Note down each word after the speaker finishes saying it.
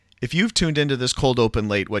If you've tuned into this cold open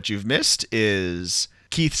late, what you've missed is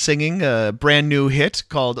Keith singing a brand new hit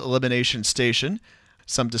called Elimination Station,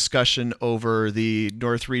 some discussion over the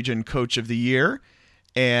North Region Coach of the Year,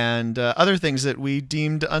 and other things that we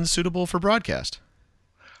deemed unsuitable for broadcast.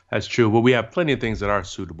 That's true. Well, we have plenty of things that are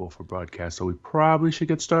suitable for broadcast, so we probably should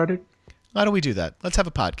get started. Why don't we do that? Let's have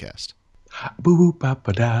a podcast.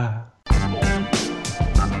 Boo-ba-ba-da.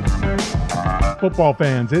 Football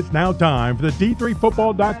fans, it's now time for the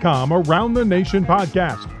D3Football.com Around the Nation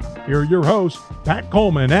podcast. Here are your hosts, Pat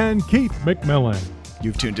Coleman and Keith McMillan.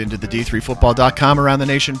 You've tuned into the D3Football.com Around the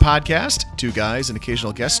Nation podcast. Two guys and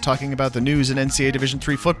occasional guests talking about the news in NCAA Division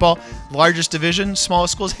III football. Largest division,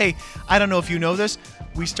 smallest schools. Hey, I don't know if you know this.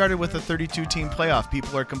 We started with a 32-team playoff.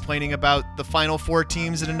 People are complaining about the final four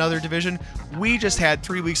teams in another division. We just had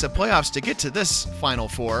 3 weeks of playoffs to get to this final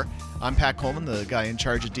four. I'm Pat Coleman, the guy in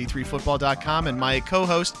charge at D3Football.com, and my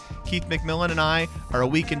co-host, Keith McMillan, and I are a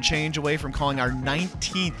week and change away from calling our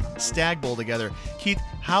 19th Stag Bowl together. Keith,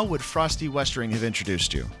 how would Frosty Westering have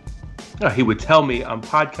introduced you? He would tell me I'm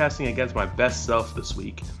podcasting against my best self this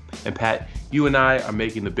week. And Pat, you and I are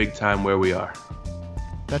making the big time where we are.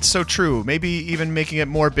 That's so true. Maybe even making it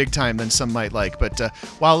more big time than some might like. But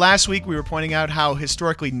while last week we were pointing out how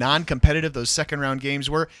historically non-competitive those second-round games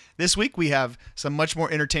were, this week we have some much more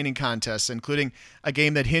entertaining contests, including a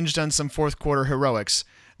game that hinged on some fourth-quarter heroics.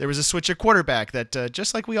 There was a switch at quarterback that,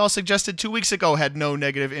 just like we all suggested 2 weeks ago, had no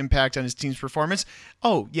negative impact on his team's performance.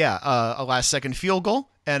 Oh, yeah, a last-second field goal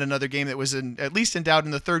and another game that was at least in doubt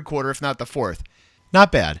in the third quarter, if not the fourth. Not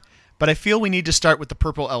bad, but I feel we need to start with the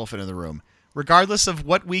purple elephant in the room. Regardless of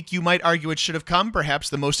what week you might argue it should have come, perhaps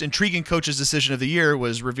the most intriguing coach's decision of the year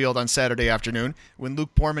was revealed on Saturday afternoon when Luke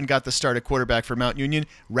Poorman got the start at quarterback for Mount Union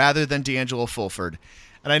rather than D'Angelo Fulford.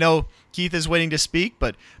 And I know Keith is waiting to speak,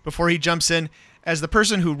 but before he jumps in, as the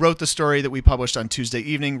person who wrote the story that we published on Tuesday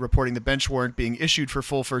evening reporting the bench warrant being issued for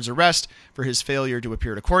Fulford's arrest for his failure to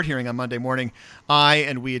appear at a court hearing on Monday morning, I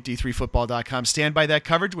and we at D3Football.com stand by that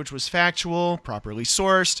coverage, which was factual, properly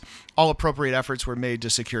sourced. All appropriate efforts were made to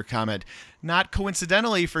secure comment. Not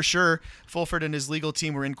coincidentally, for sure, Fulford and his legal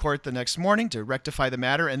team were in court the next morning to rectify the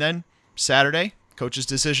matter, and then Saturday, coach's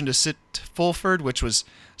decision to sit Fulford, which was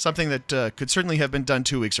something that could certainly have been done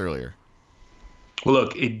 2 weeks earlier. Well,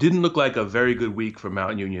 look, it didn't look like a very good week for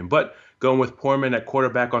Mount Union, but going with Poorman at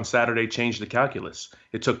quarterback on Saturday changed the calculus.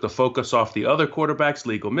 It took the focus off the other quarterbacks'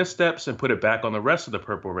 legal missteps and put it back on the rest of the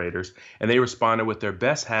Purple Raiders, and they responded with their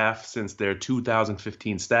best half since their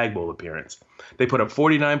 2015 Stag Bowl appearance. They put up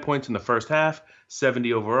 49 points in the first half,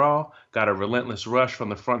 70 overall, got a relentless rush from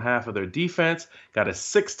the front half of their defense, got a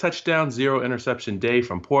 6-touchdown, 0-interception day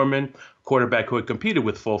from Poorman, quarterback who had competed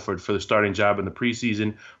with Fulford for the starting job in the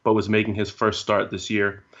preseason, but was making his first start this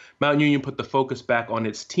year. Mount Union put the focus back on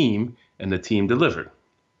its team, and the team delivered.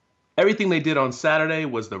 Everything they did on Saturday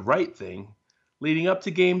was the right thing. Leading up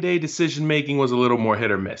to game day, decision-making was a little more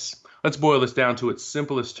hit or miss. Let's boil this down to its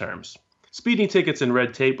simplest terms. Speeding tickets and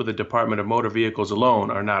red tape with the Department of Motor Vehicles alone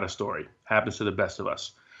are not a story. Happens to the best of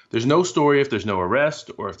us. There's no story if there's no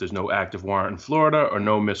arrest, or if there's no active warrant in Florida, or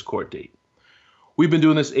no missed court date. We've been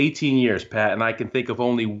doing this 18 years, Pat, and I can think of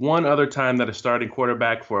only one other time that a starting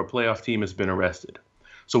quarterback for a playoff team has been arrested.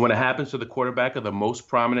 So when it happens to the quarterback of the most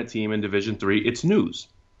prominent team in Division III, it's news.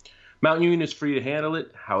 Mount Union is free to handle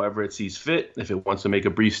it however it sees fit. If it wants to make a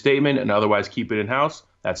brief statement and otherwise keep it in-house,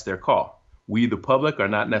 that's their call. We, the public, are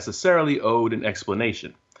not necessarily owed an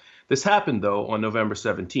explanation. This happened, though, on November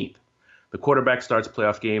 17th. The quarterback starts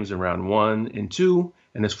playoff games in round 1 and 2,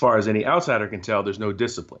 and as far as any outsider can tell, there's no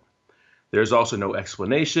discipline. There's also no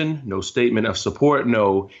explanation, no statement of support,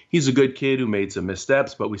 no, he's a good kid who made some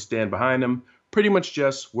missteps, but we stand behind him. Pretty much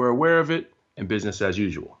just, we're aware of it, and business as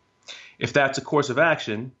usual. If that's a course of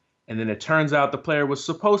action, and then it turns out the player was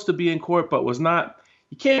supposed to be in court but was not,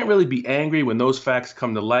 you can't really be angry when those facts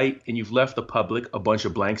come to light and you've left the public a bunch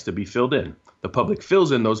of blanks to be filled in. The public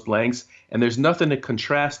fills in those blanks, and there's nothing to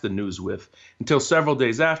contrast the news with until several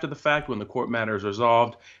days after the fact when the court matter is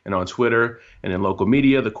resolved, and on Twitter and in local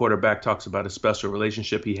media, the quarterback talks about a special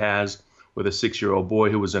relationship he has with a 6-year-old boy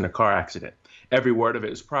who was in a car accident. Every word of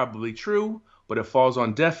it is probably true, but it falls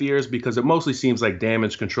on deaf ears because it mostly seems like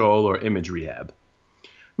damage control or image rehab.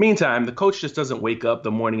 Meantime, the coach just doesn't wake up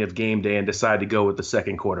the morning of game day and decide to go with the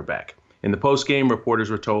second quarterback. In the postgame, reporters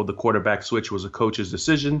were told the quarterback switch was a coach's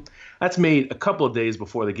decision. That's made a couple of days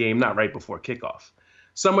before the game, not right before kickoff.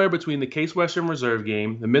 Somewhere between the Case Western Reserve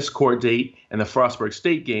game, the missed court date, and the Frostburg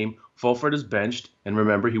State game, Fulford is benched, and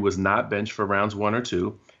remember, he was not benched for rounds 1 or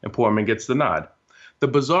 2, and Poorman gets the nod. The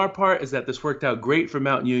bizarre part is that this worked out great for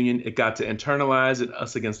Mount Union. It got to internalize an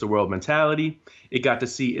us against the world mentality. It got to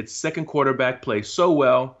see its second quarterback play so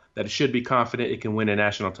well that it should be confident it can win a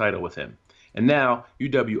national title with him. And now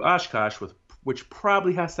UW Oshkosh, which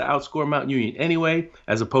probably has to outscore Mount Union anyway,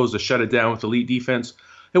 as opposed to shut it down with elite defense,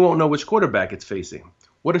 it won't know which quarterback it's facing.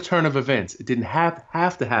 What a turn of events. It didn't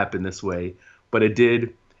have to happen this way, but it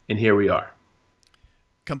did, and here we are.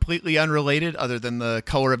 Completely unrelated, other than the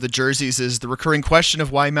color of the jerseys, is the recurring question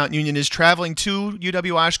of why Mount Union is traveling to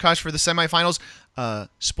UW Oshkosh for the semifinals.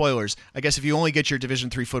 Spoilers. I guess if you only get your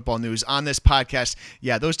Division III football news on this podcast,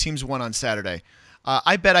 yeah, those teams won on Saturday.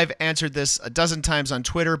 I bet I've answered this a dozen times on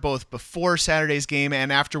Twitter, both before Saturday's game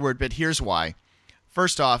and afterward, but here's why.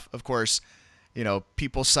 First off, of course,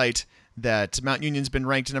 people cite that Mount Union's been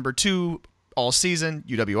ranked number 2 all season.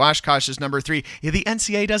 UW Oshkosh is number 3. The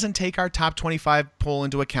NCAA doesn't take our top 25 poll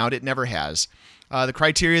into account. It never has. The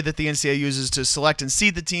criteria that the NCAA uses to select and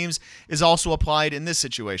seed the teams is also applied in this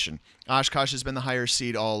situation. Oshkosh has been the higher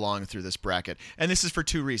seed all along through this bracket, and this is for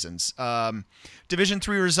 2 reasons. Division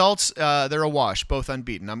III results, they're a wash, both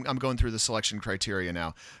unbeaten. I'm going through the selection criteria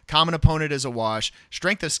now. Common opponent is a wash.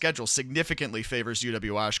 Strength of schedule significantly favors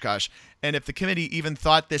UW Oshkosh, and if the committee even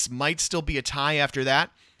thought this might still be a tie after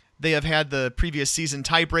that, they have had the previous season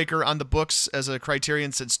tiebreaker on the books as a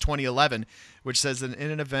criterion since 2011, which says that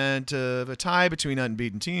in an event of a tie between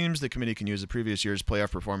unbeaten teams, the committee can use the previous year's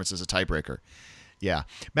playoff performance as a tiebreaker. Yeah,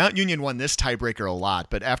 Mount Union won this tiebreaker a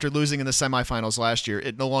lot, but after losing in the semifinals last year,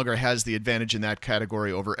 it no longer has the advantage in that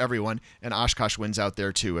category over everyone, and Oshkosh wins out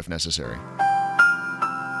there too if necessary.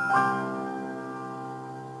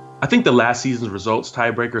 I think the last season's results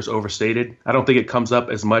tiebreaker is overstated. I don't think it comes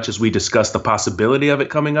up as much as we discussed the possibility of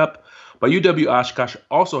it coming up. But UW Oshkosh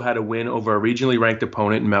also had a win over a regionally ranked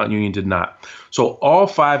opponent, and Mount Union did not. So all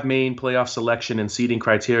 5 main playoff selection and seeding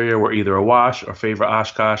criteria were either a wash or favor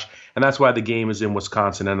Oshkosh, and that's why the game is in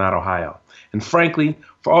Wisconsin and not Ohio. And frankly,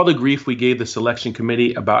 for all the grief we gave the selection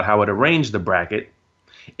committee about how it arranged the bracket,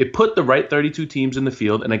 it put the right 32 teams in the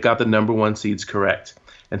field, and it got the number 1 seeds correct.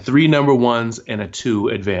 And 3 number 1s and a 2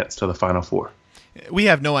 advanced to the Final Four. We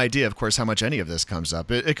have no idea, of course, how much any of this comes up.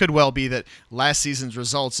 It could well be that last season's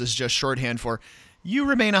results is just shorthand for you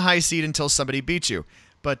remain a high seed until somebody beats you.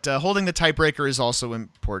 But holding the tiebreaker is also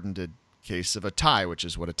important in case of a tie, which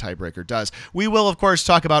is what a tiebreaker does. We will, of course,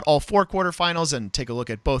 talk about all 4 quarterfinals and take a look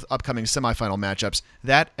at both upcoming semifinal matchups.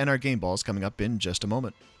 That and our game balls coming up in just a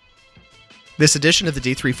moment. This edition of the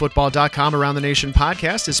D3Football.com Around the Nation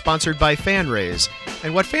podcast is sponsored by FanRaise.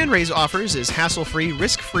 And what FanRaise offers is hassle-free,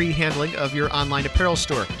 risk-free handling of your online apparel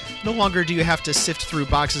store. No longer do you have to sift through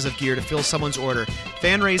boxes of gear to fill someone's order.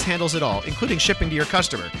 FanRaise handles it all, including shipping to your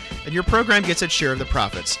customer. And your program gets its share of the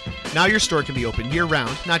profits. Now your store can be open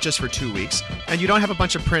year-round, not just for 2 weeks. And you don't have a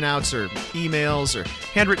bunch of printouts or emails or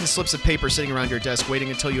handwritten slips of paper sitting around your desk waiting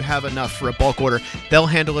until you have enough for a bulk order. They'll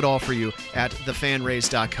handle it all for you at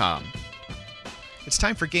thefanraise.com. It's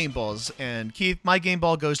time for game balls, and Keith, my game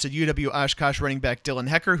ball goes to UW Oshkosh running back Dylan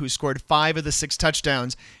Hecker, who scored 5 of the 6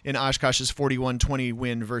 touchdowns in Oshkosh's 41-20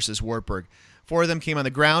 win versus Wartburg. 4 of them came on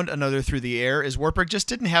the ground, another through the air, as Wartburg just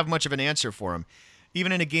didn't have much of an answer for him.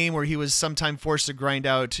 Even in a game where he was sometimes forced to grind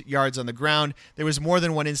out yards on the ground, there was more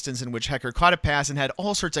than one instance in which Hecker caught a pass and had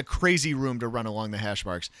all sorts of crazy room to run along the hash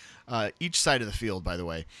marks. Each side of the field, by the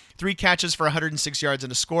way. 3 catches for 106 yards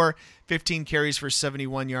and a score, 15 carries for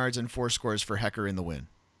 71 yards, and 4 scores for Hecker in the win.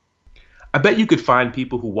 I bet you could find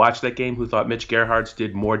people who watched that game who thought Mitch Gerhardt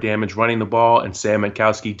did more damage running the ball and Sam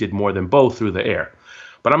Mankowski did more than both through the air.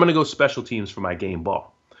 But I'm going to go special teams for my game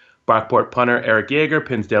ball. Brockport punter Eric Yeager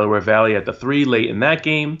pins Delaware Valley at the 3 late in that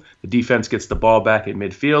game. The defense gets the ball back at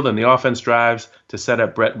midfield, and the offense drives to set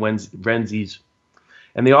up Brett Renzi's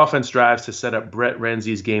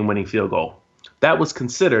game-winning field goal. That was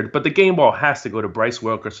considered, but the game ball has to go to Bryce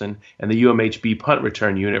Wilkerson and the UMHB punt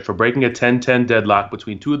return unit for breaking a 10-10 deadlock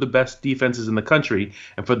between 2 of the best defenses in the country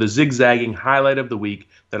and for the zigzagging highlight of the week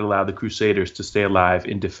that allowed the Crusaders to stay alive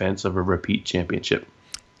in defense of a repeat championship.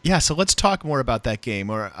 Yeah, so let's talk more about that game.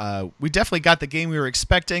 We definitely got the game we were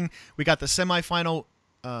expecting. We got the semifinal,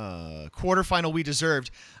 quarterfinal we deserved.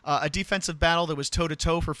 A defensive battle that was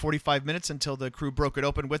toe-to-toe for 45 minutes until the Crew broke it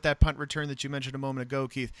open with that punt return that you mentioned a moment ago,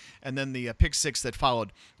 Keith, and then the pick six that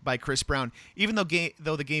followed by Chris Brown. Even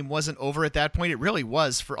though the game wasn't over at that point, it really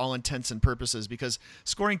was for all intents and purposes, because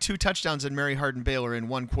scoring 2 touchdowns in Mary Hardin Baylor in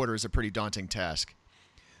 1 quarter is a pretty daunting task.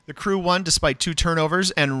 The Crew won despite 2 turnovers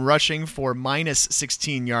and rushing for minus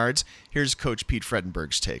 16 yards. Here's Coach Pete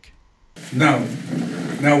Fredenberg's take. No,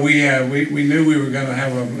 we knew we were going to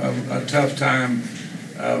have a tough time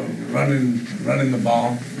running the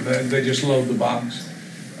ball. They just load the box.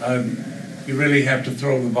 You really have to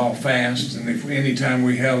throw the ball fast, and if any time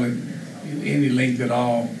we held it any length at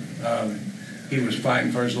all, he was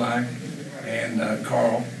fighting for his life. And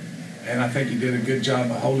Carl and I think he did a good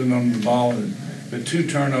job of holding on to the ball. The 2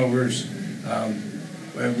 turnovers,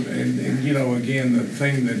 and you know, again, the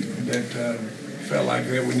thing that felt like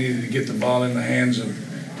that we needed to get the ball in the hands of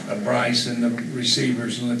Bryce and the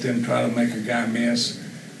receivers and let them try to make a guy miss.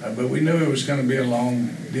 But we knew it was going to be a long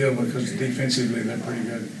deal because defensively they're pretty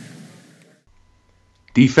good.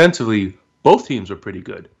 Defensively, both teams were pretty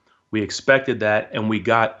good. We expected that, and we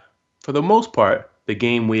got, for the most part, the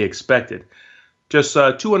game we expected. Just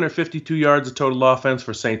 252 yards of total offense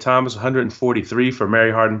for St. Thomas, 143 for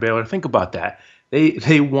Mary Hardin-Baylor. Think about that.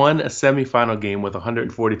 They won a semifinal game with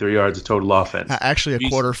 143 yards of total offense. Actually, a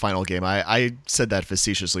quarterfinal game. I said that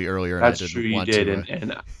facetiously earlier. And That's I didn't true, you want did, to,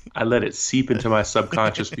 and I let it seep into my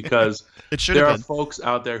subconscious because there are folks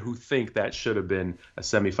out there who think that should have been a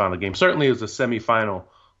semifinal game. Certainly, it was a semifinal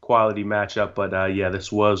quality matchup, but yeah,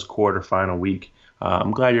 this was quarterfinal week.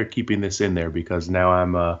 I'm glad you're keeping this in there because now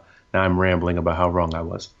I'm rambling about how wrong I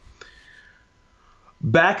was.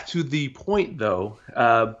 Back to the point, though,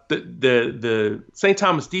 the St.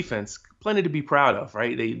 Thomas defense, plenty to be proud of,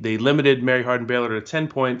 right? They limited Mary Hardin-Baylor to 10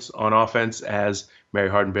 points on offense, as Mary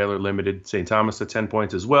Hardin-Baylor limited St. Thomas to 10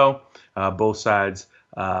 points as well. Both sides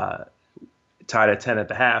tied at 10 at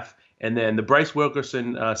the half. And then the Bryce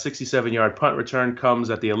Wilkerson 67-yard punt return comes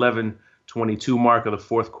at the 11:22 mark of the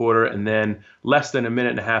fourth quarter. And then less than a minute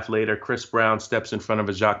and a half later, Chris Brown steps in front of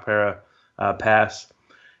a Jacques Para pass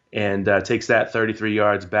and takes that 33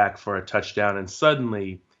 yards back for a touchdown. And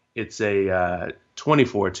suddenly it's a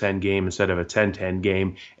 24-10 game instead of a 10-10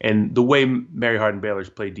 game. And the way Mary Hardin-Baylor's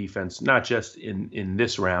played defense, not just in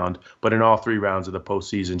this round, but in all 3 rounds of the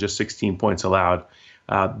postseason, just 16 points allowed.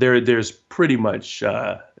 There's pretty much,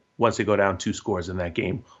 once they go down 2 scores in that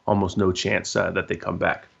game, almost no chance that they come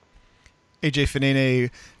back. AJ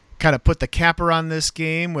Fanene kind of put the capper on this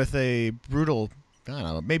game with a brutal, I don't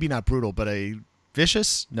know, maybe not brutal, but a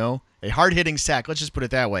hard-hitting sack, let's just put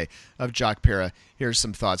it that way, of Jacques Para. Here's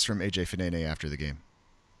some thoughts from AJ Fanene after the game.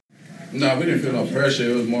 No, we didn't feel no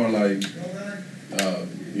pressure. It was more like,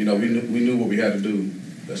 we knew what we had to do.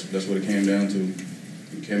 That's what it came down to.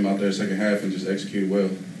 We came out there second half and just executed well.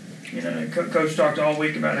 You know, Coach talked all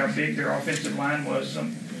week about how big their offensive line was.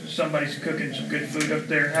 Somebody's cooking some good food up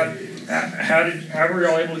there. How were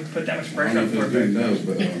y'all able to put that much pressure on? I don't know if it's good enough,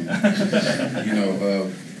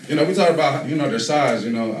 but we talked about their size.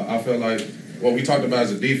 I felt like what we talked about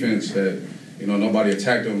as a defense that nobody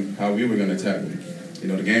attacked them how we were going to attack them.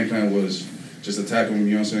 The game plan was just attack them.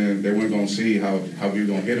 You know what I'm saying? They weren't going to see how we were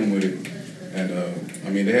going to hit them with it.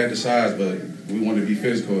 And they had the size, but we wanted to be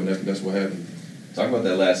physical, and that's what happened. Talk about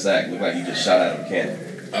that last sack. Looked like you just shot out of a cannon.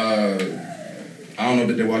 I don't know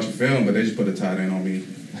that they're watching film, but they just put a tight end on me.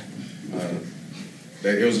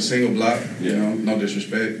 It was a single block, no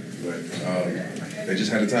disrespect. They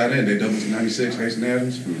just had a tight end. They doubled to 96, Hasten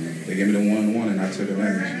Adams. They gave me the 1-on-1, and I took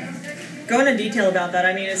advantage. Go into detail about that.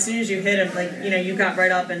 As soon as you hit him, you got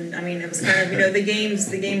right up, and it was kind of, the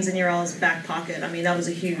game's in your all's back pocket. That was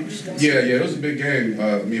a huge. Yeah, it was a big game.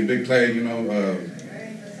 A big play.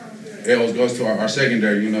 It always goes to our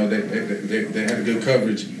secondary. They had a good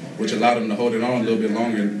coverage, which allowed them to hold it on a little bit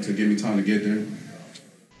longer to give me time to get there.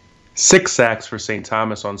 6 sacks for St.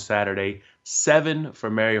 Thomas on Saturday, 7 for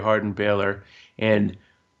Mary Hardin-Baylor, and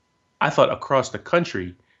I thought across the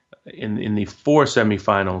country in the 4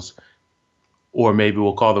 semifinals, or maybe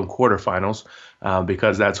we'll call them quarterfinals,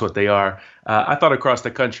 because that's what they are. I thought across the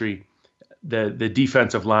country, the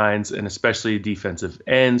defensive lines and especially defensive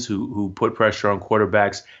ends who put pressure on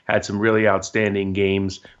quarterbacks had some really outstanding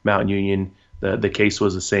games. Mount Union, the case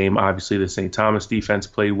was the same. Obviously, the St. Thomas defense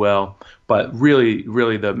played well, but really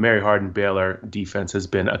the Mary Hardin-Baylor defense has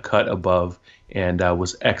been a cut above and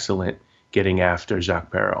was excellent getting after Jacques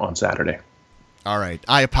Para on Saturday. All right.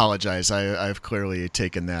 I apologize. I've clearly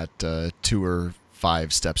taken that 2 or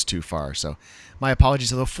 5 steps too far. So my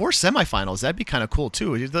apologies. Although 4 semifinals, that'd be kind of cool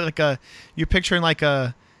too. You're picturing like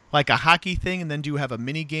a hockey thing, and then do you have a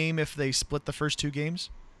mini game if they split the first 2 games?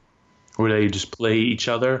 Or they just play each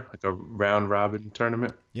other, like a round robin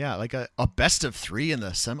tournament? Yeah, like a best of 3 in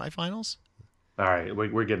the semifinals. All right,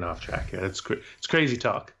 we're getting off track here. It's crazy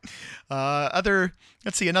talk. Another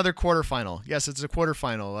quarterfinal. Yes, it's a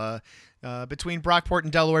quarterfinal. Between Brockport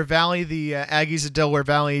and Delaware Valley, the Aggies of Delaware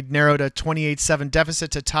Valley narrowed a 28-7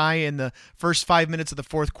 deficit to tie in the first 5 minutes of the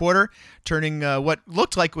fourth quarter, turning what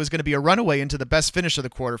looked like was going to be a runaway into the best finish of the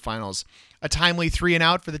quarterfinals. A timely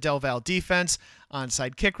 3-and-out for the Del Val defense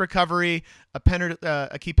onside kick recovery,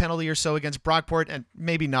 a key penalty or so against Brockport, and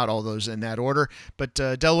maybe not all those in that order. But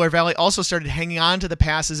Delaware Valley also started hanging on to the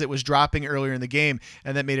passes it was dropping earlier in the game,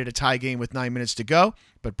 and that made it a tie game with 9 minutes to go.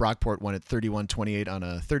 But Brockport won at 31-28 on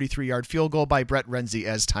a 33-yard field goal by Brett Renzi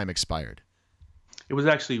as time expired. It was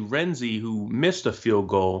actually Renzi who missed a field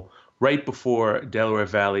goal right before Delaware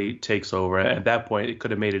Valley takes over. At that point, it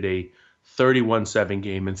could have made it a 31-7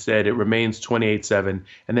 game. Instead, it remains 28-7.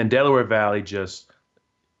 And then Delaware Valley just,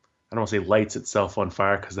 I don't want to say lights itself on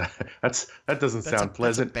fire because that doesn't sound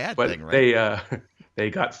pleasant. That's a bad but thing, right?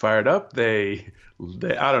 They got fired up. They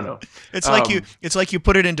I don't know. It's like you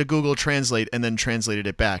put it into Google Translate and then translated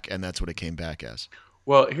it back, and that's what it came back as.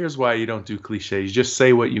 Well, here's why you don't do cliches. Just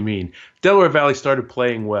say what you mean. Delaware Valley started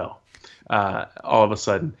playing well all of a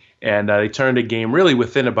sudden. And they turned a game really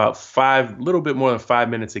within about little bit more than 5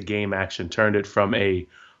 minutes of game action, turned it from a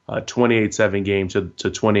 28-7 game to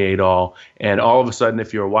 28-all. And all of a sudden,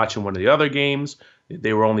 if you were watching one of the other games,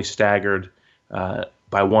 they were only staggered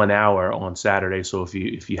by 1 hour on Saturday. So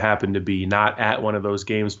if you happen to be not at one of those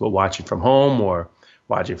games but watching from home or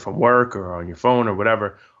watching from work or on your phone or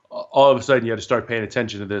whatever, all of a sudden you had to start paying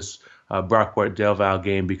attention to this Brockport Del Val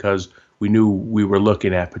game because we knew we were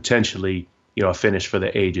looking at potentially a finish for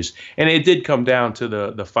the ages. And it did come down to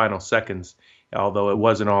the final seconds, although it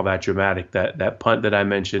wasn't all that dramatic. That punt that I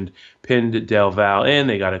mentioned pinned Del Val in.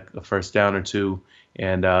 They got a first down or two.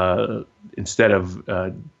 And instead of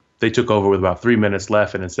they took over with about 3 minutes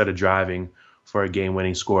left. And instead of driving for a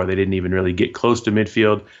game-winning score, they didn't even really get close to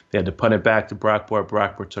midfield. They had to punt it back to Brockport.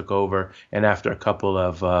 Brockport took over. And after a couple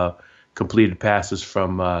of completed passes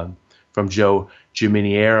from Joe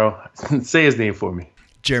Germaniero, say his name for me.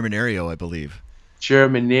 Germanario, I believe.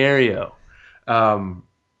 Germanario. A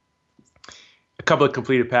couple of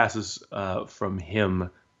completed passes from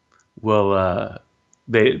him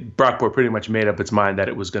Brockport pretty much made up its mind that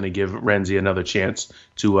it was going to give Renzi another chance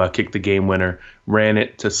to kick the game winner. Ran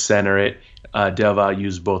it to center it. Del Val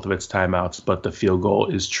used both of its timeouts, but the field goal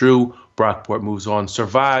is true. Brockport moves on,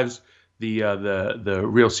 survives the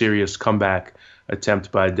real serious comeback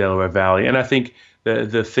attempt by Delaware Valley. And I think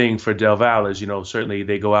the thing for Del Val is, certainly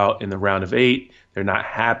they go out in the round of 8. They're not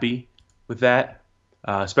happy with that,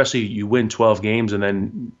 especially you win 12 games and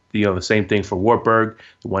then, the same thing for Wartburg.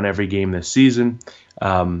 They won every game this season.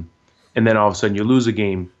 And then all of a sudden you lose a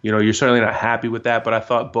game. You're certainly not happy with that, but I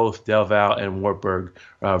thought both Del Val and Wartburg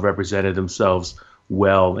represented themselves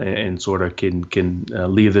well and sort of can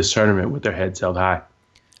leave this tournament with their heads held high.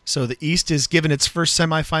 So the East is given its first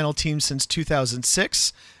semifinal team since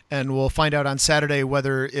 2006, and we'll find out on Saturday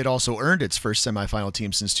whether it also earned its first semifinal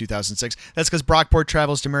team since 2006. That's because Brockport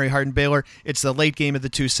travels to Mary Hardin Baylor. It's the late game of the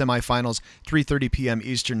two semifinals, 3:30 p.m.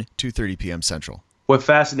 Eastern, 2:30 p.m. Central. What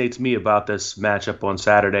fascinates me about this matchup on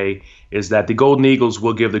Saturday is that the Golden Eagles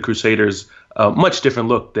will give the Crusaders a much different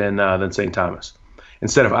look than St. Thomas.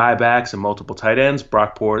 Instead of I-backs and multiple tight ends,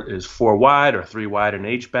 Brockport is 4 wide or 3 wide and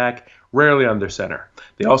H-back, rarely under center.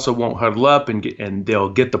 They also won't huddle up and they'll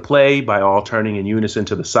get the play by all turning in unison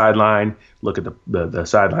to the sideline, look at the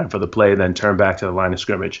sideline for the play, then turn back to the line of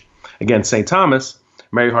scrimmage. Against St. Thomas,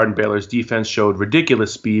 Mary Hardin Baylor's defense showed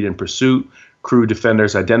ridiculous speed in pursuit. Crew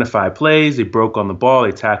defenders identified plays, they broke on the ball,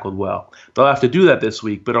 they tackled well. They'll have to do that this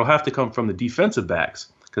week, but it'll have to come from the defensive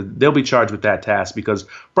backs because they'll be charged with that task because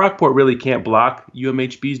Brockport really can't block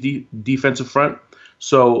UMHB's defensive front.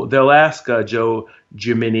 So they'll ask Joe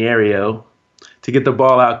Germaniero to get the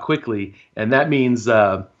ball out quickly, and that means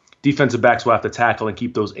defensive backs will have to tackle and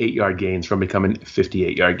keep those 8-yard gains from becoming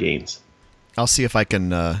 58-yard gains. I'll see if I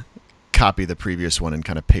can copy the previous one and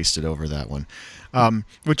kind of paste it over that one.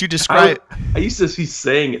 Would you describe? I used to be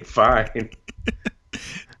saying it fine.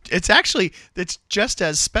 It's just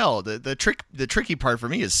as spelled. The tricky part for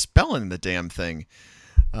me is spelling the damn thing.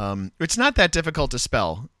 It's not that difficult to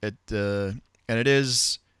spell. And it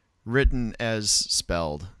is written as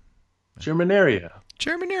spelled. Germanario.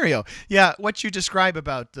 Yeah, what you describe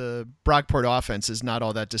about the Brockport offense is not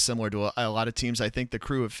all that dissimilar to a lot of teams I think the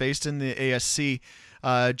Crew have faced in the ASC.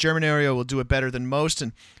 Germanario will do it better than most,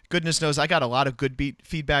 and goodness knows I got a lot of good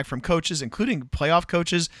feedback from coaches, including playoff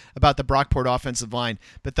coaches, about the Brockport offensive line,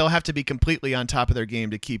 but they'll have to be completely on top of their game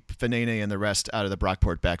to keep Fanene and the rest out of the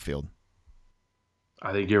Brockport backfield.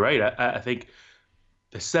 I think you're right. I think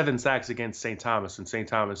the 7 sacks against St. Thomas, and St.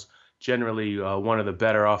 Thomas generally one of the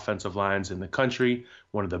better offensive lines in the country,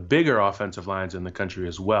 one of the bigger offensive lines in the country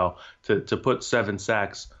as well. To put 7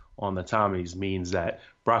 sacks on the Tommies means that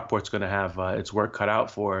Brockport's going to have its work cut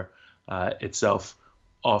out for itself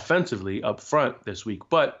offensively up front this week.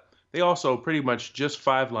 But they also pretty much just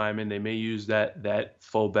 5 linemen. They may use that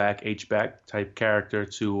fullback, H-back type character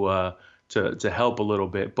to to help a little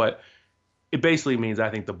bit. But it basically means I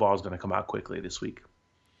think the ball's going to come out quickly this week.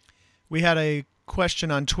 We had a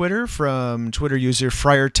question on Twitter from Twitter user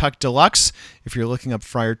Friar Tuck Deluxe. If you're looking up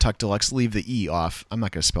Friar Tuck Deluxe, leave the E off. I'm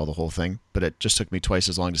not going to spell the whole thing, but it just took me twice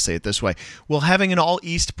as long to say it this way. Will having an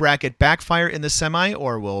all-East bracket backfire in the semi,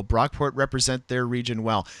 or will Brockport represent their region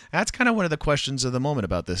well? That's kind of one of the questions of the moment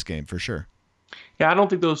about this game, for sure. Yeah, I don't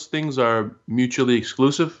think those things are mutually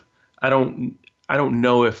exclusive. I don't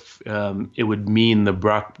know if it would mean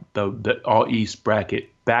the all-East bracket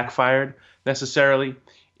backfired necessarily.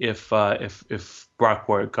 If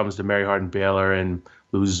Brockport comes to Mary Hardin-Baylor and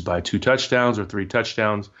loses by 2 touchdowns or 3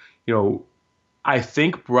 touchdowns, I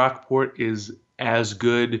think Brockport is as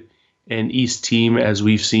good an East team as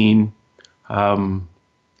we've seen in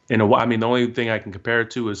a while. I mean, the only thing I can compare it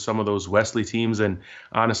to is some of those Wesley teams, and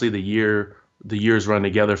honestly, the years run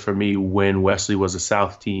together for me when Wesley was a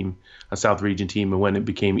South region team, and when it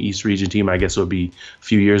became East region team. I guess it would be a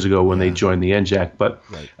few years ago when they joined the NJAC, but.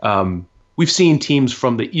 Right. We've seen teams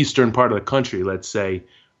from the eastern part of the country, let's say,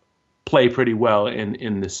 play pretty well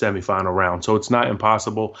in the semifinal round. So it's not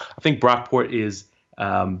impossible. I think Brockport is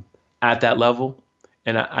at that level,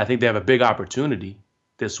 and I think they have a big opportunity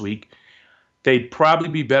this week. They'd probably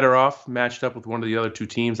be better off matched up with one of the other 2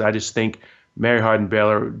 teams. I just think Mary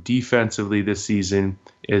Hardin-Baylor defensively this season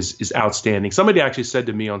is outstanding. Somebody actually said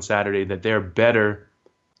to me on Saturday that they're better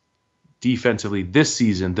defensively this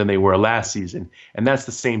season than they were last season, and that's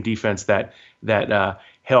the same defense that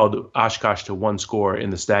held Oshkosh to 1 score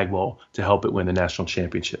in the Stag Bowl to help it win the national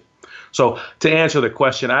championship. So to answer the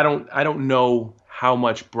question, I don't know how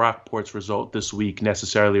much Brockport's result this week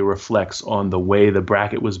necessarily reflects on the way the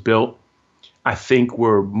bracket was built. I think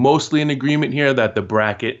we're mostly in agreement here that the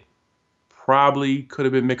bracket probably could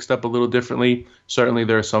have been mixed up a little differently. Certainly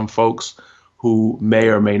there are some folks who may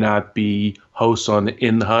or may not be hosts on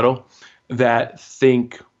In the Huddle that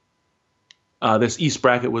think this East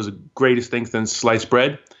bracket was the greatest thing since sliced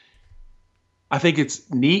bread. I think it's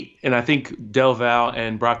neat, and I think Del Val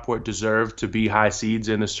and Brockport deserve to be high seeds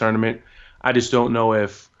in this tournament. I just don't know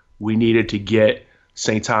if we needed to get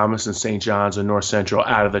St. Thomas and St. John's and North Central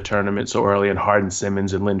out of the tournament so early, and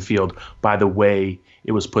Hardin-Simmons and Linfield by the way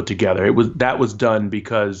it was put together. That was done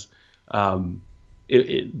because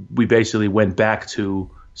we basically went back to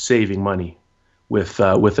saving money with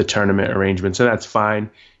the tournament arrangements, and that's fine.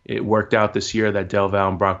 It worked out this year that Del Val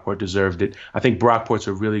and Brockport deserved it. I think Brockport's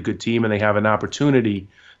a really good team, and they have an opportunity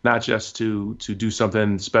not just to do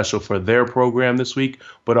something special for their program this week,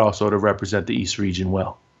 but also to represent the East region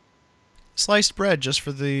well. Sliced bread, just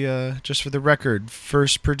for the record,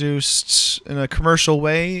 first produced in a commercial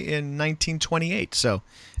way in 1928. So,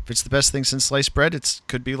 if it's the best thing since sliced bread, it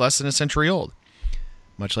could be less than a century old.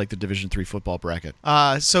 Much like the Division III football bracket.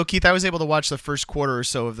 So, Keith, I was able to watch the first quarter or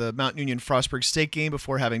so of the Mount Union-Frostburg State game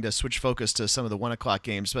before having to switch focus to some of the 1 o'clock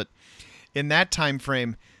games. But in that time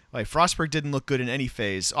frame, Frostburg didn't look good in any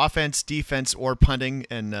phase, offense, defense, or punting,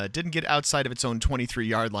 and didn't get outside of its own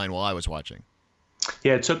 23-yard line while I was watching.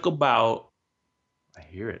 Yeah, it took about, I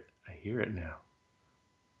hear it now.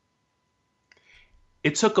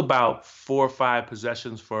 It took about 4 or 5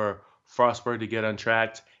 possessions for Frostburg to get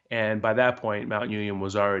untracked. And by that point, Mount Union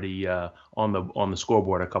was already on the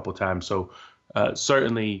scoreboard a couple times. So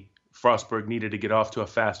certainly Frostburg needed to get off to a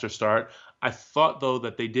faster start. I thought, though,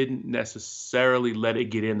 that they didn't necessarily let it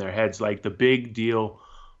get in their heads. Like the big deal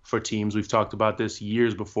for teams, we've talked about this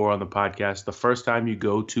years before on the podcast, the first time you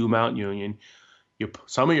go to Mount Union,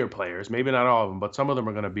 some of your players, maybe not all of them, but some of them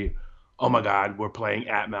are going to be, oh my God, we're playing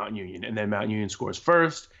at Mount Union. And then Mount Union scores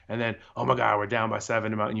first. And then, oh my God, we're down by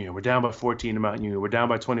 7 to Mount Union. We're down by 14 to Mount Union. We're down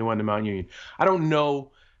by 21 to Mount Union. I don't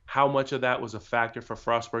know how much of that was a factor for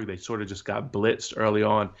Frostburg. They sort of just got blitzed early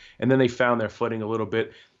on. And then they found their footing a little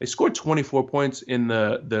bit. They scored 24 points in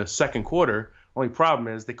the second quarter. Only problem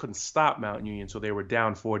is they couldn't stop Mount Union, so they were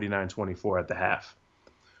down 49-24 at the half.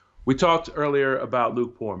 We talked earlier about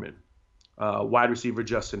Luke Poorman. Wide receiver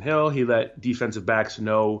Justin Hill, he let defensive backs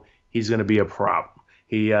know he's going to be a problem.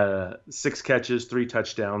 He 6 catches, 3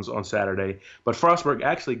 touchdowns on Saturday. But Frostburg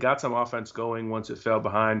actually got some offense going once it fell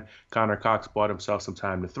behind. Connor Cox bought himself some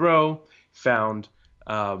time to throw, found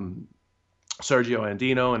Sergio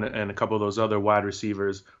Andino and a couple of those other wide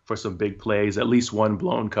receivers for some big plays, at least one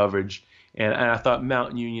blown coverage. And I thought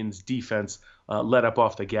Mount Union's defense let up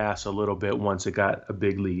off the gas a little bit once it got a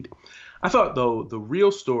big lead. I thought, though, the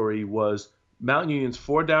real story was Mount Union's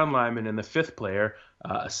 4 down linemen and the 5th player,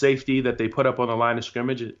 a safety that they put up on the line of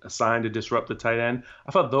scrimmage, assigned to disrupt the tight end.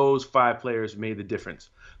 I thought those 5 players made the difference.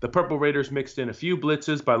 The Purple Raiders mixed in a few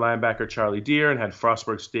blitzes by linebacker Charlie Deere and had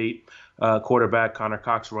Frostburg State quarterback Connor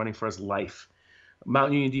Cox running for his life.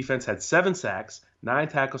 Mount Union defense had 7 sacks, 9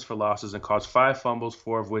 tackles for losses, and caused 5 fumbles,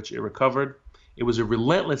 4 of which it recovered. It was a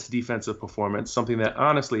relentless defensive performance, something that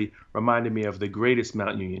honestly reminded me of the greatest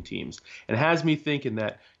Mount Union teams, and has me thinking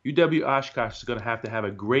that UW Oshkosh is going to have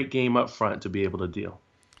a great game up front to be able to deal.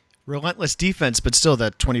 Relentless defense, but still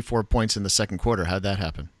that 24 points in the second quarter. How'd that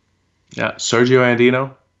happen? Yeah, Sergio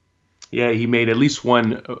Andino. Yeah, he made at least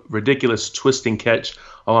one ridiculous twisting catch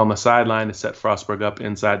along the sideline to set Frostburg up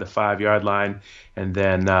inside the 5-yard line. And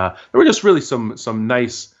then there were just really some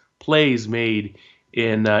nice plays made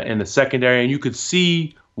in the secondary. And you could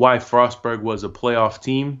see why Frostburg was a playoff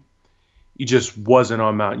team. He just wasn't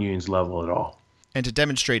on Mount Union's level at all. And to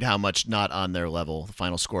demonstrate how much not on their level, the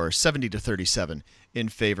final score 70-37 in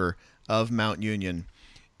favor of Mount Union.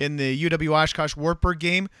 In the UW-Oshkosh Wartburg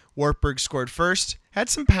game, Wartburg scored first, had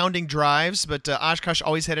some pounding drives, but Oshkosh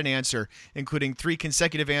always had an answer, including 3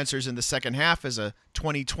 consecutive answers in the second half as a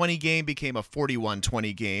 20-20 game became a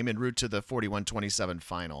 41-20 game en route to the 41-27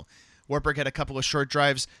 final. Wartburg had a couple of short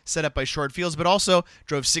drives set up by short fields, but also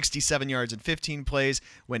drove 67 yards in 15 plays,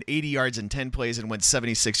 went 80 yards in 10 plays, and went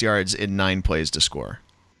 76 yards in 9 plays to score.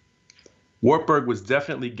 Wartburg was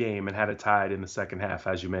definitely game and had it tied in the second half,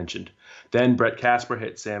 as you mentioned. Then Brett Casper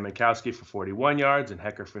hit Sam Minkowski for 41 yards and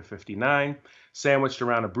Hecker for 59, sandwiched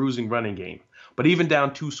around a bruising running game. But even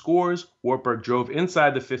down 2 scores, Wartburg drove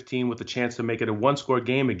inside the 15 with a chance to make it a 1-score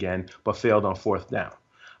game again, but failed on 4th down.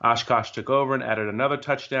 Oshkosh took over and added another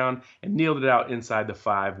touchdown and kneeled it out inside the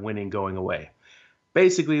 5, winning going away.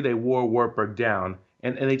 Basically, they wore Wartburg down,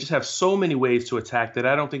 and they just have so many ways to attack that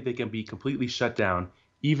I don't think they can be completely shut down,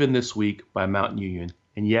 even this week, by Mount Union.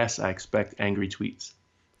 And yes, I expect angry tweets.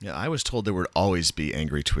 Yeah, I was told there would always be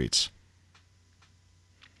angry tweets.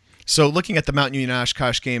 So looking at the Mount Union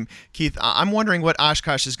Oshkosh game, Keith, I'm wondering what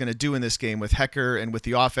Oshkosh is going to do in this game with Hecker and with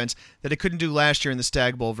the offense that it couldn't do last year in the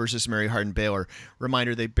Stag Bowl versus Mary Hardin-Baylor.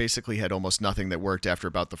 Reminder, they basically had almost nothing that worked after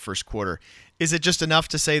about the first quarter. Is it just enough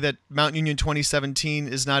to say that Mount Union 2017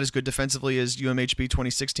 is not as good defensively as UMHB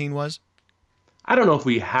 2016 was? I don't know if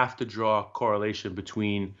we have to draw a correlation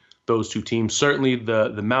between those two teams. Certainly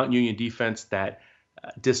the Mount Union defense that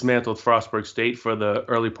dismantled Frostburg State for the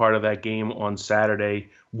early part of that game on Saturday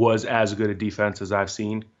was as good a defense as I've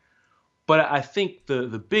seen. But I think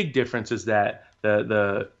the big difference is that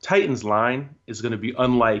the Titans line is going to be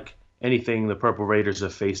unlike anything the Purple Raiders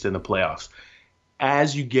have faced in the playoffs.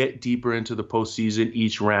 As you get deeper into the postseason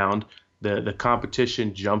each round, the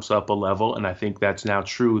competition jumps up a level, and I think that's now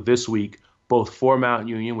true this week, both for Mount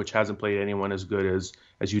Union, which hasn't played anyone as good as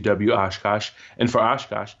UW Oshkosh, and for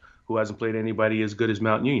Oshkosh, who hasn't played anybody as good as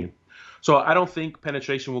Mount Union. So I don't think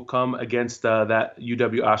penetration will come against that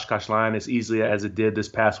UW Oshkosh line as easily as it did this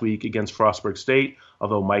past week against Frostburg State,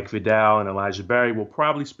 although Mike Vidal and Elijah Berry will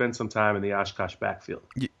probably spend some time in the Oshkosh backfield.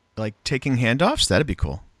 Like taking handoffs? That'd be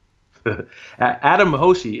cool. Adam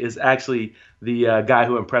Mahoshi is actually the guy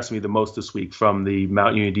who impressed me the most this week from the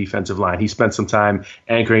Mount Union defensive line. He spent some time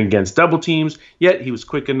anchoring against double teams, yet he was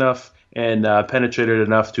quick enough and penetrated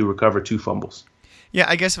enough to recover 2 fumbles. Yeah,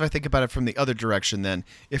 I guess if I think about it from the other direction then,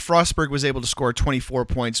 if Frostburg was able to score 24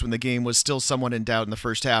 points when the game was still somewhat in doubt in the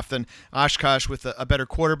first half, then Oshkosh with a better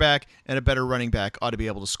quarterback and a better running back ought to be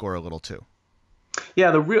able to score a little too.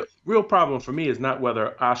 Yeah, the real problem for me is not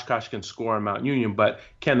whether Oshkosh can score on Mount Union, but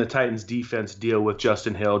can the Titans defense deal with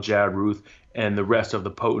Justin Hill, Jared Ruth, and the rest of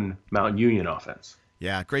the potent Mount Union offense?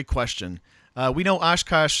 Yeah, great question. We know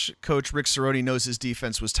Oshkosh coach Rick Cerrone knows his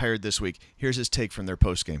defense was tired this week. Here's his take from their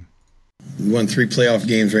postgame. We won 3 playoff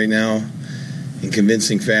games right now in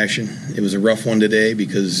convincing fashion. It was a rough one today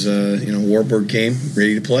because, Wartburg came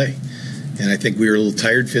ready to play. And I think we were a little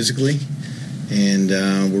tired physically. And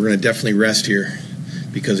we're going to definitely rest here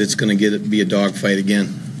because it's going to be a dogfight again.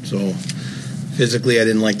 So physically, I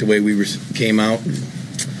didn't like the way we came out.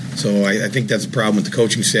 So I think that's a problem with the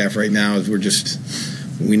coaching staff right now is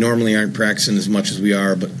we normally aren't practicing as much as we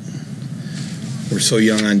are, but we're so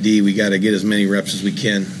young on D, we got to get as many reps as we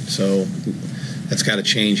can. So that's got to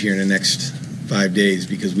change here in the next 5 days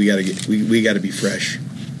because we got to be fresh.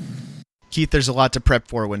 Keith, there's a lot to prep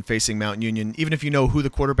for when facing Mount Union, even if you know who the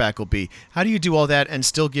quarterback will be. How do you do all that and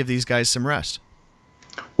still give these guys some rest?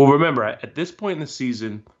 Well, remember, at this point in the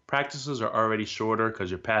season, practices are already shorter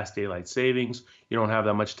because you're past daylight savings. You don't have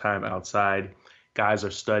that much time outside. Guys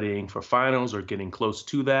are studying for finals or getting close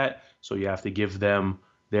to that, so you have to give them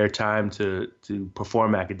their time to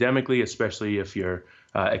perform academically, especially if you're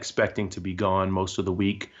expecting to be gone most of the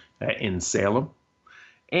week in Salem.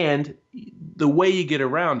 And the way you get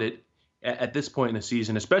around it at this point in the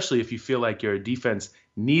season, especially if you feel like your defense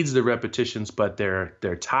needs the repetitions but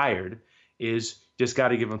they're tired, is just got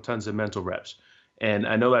to give them tons of mental reps. And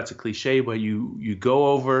I know that's a cliche, but you go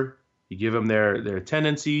over, you give them their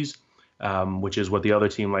tendencies, which is what the other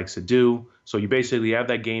team likes to do. So you basically have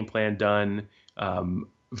that game plan done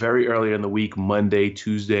very early in the week, Monday,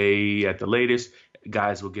 Tuesday at the latest.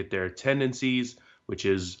 Guys will get their tendencies, which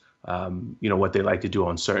is what they like to do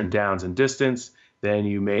on certain downs and distance. Then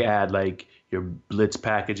you may add like your blitz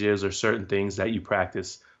packages or certain things that you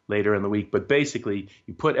practice later in the week. But basically,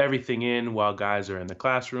 you put everything in while guys are in the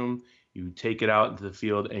classroom. You take it out into the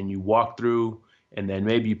field and you walk through, and then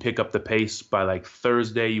maybe you pick up the pace by like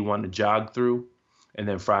Thursday you want to jog through, and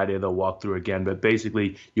then Friday they'll walk through again. But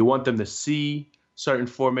basically, you want them to see certain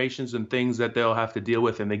formations and things that they'll have to deal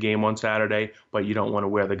with in the game on Saturday, but you don't want to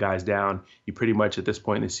wear the guys down. You pretty much at this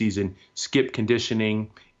point in the season skip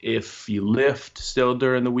conditioning. If you lift still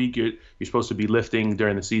during the week, you're supposed to be lifting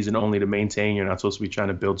during the season only to maintain. You're not supposed to be trying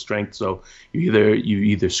to build strength. So you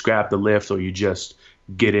either scrap the lift or you just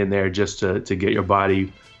get in there just to get your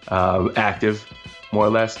body active, more or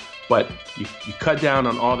less. But you cut down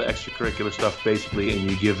on all the extracurricular stuff basically, and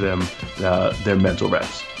you give them their mental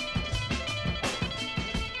reps.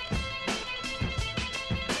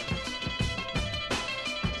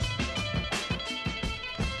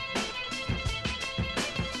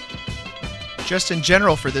 Just in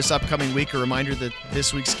general for this upcoming week, a reminder that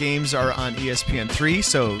this week's games are on ESPN3,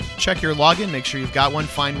 so check your login, make sure you've got one,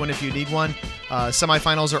 find one if you need one.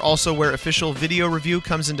 Semifinals are also where official video review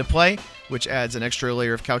comes into play, which adds an extra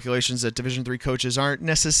layer of calculations that Division III coaches aren't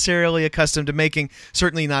necessarily accustomed to making,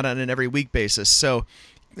 certainly not on an every week basis. So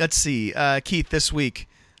let's see, Keith, this week,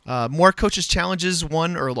 more coaches' challenges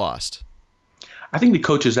won or lost? I think the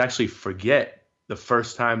coaches actually forget the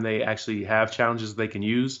first time they actually have challenges they can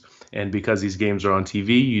use. And because these games are on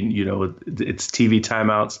TV, it's TV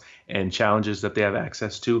timeouts and challenges that they have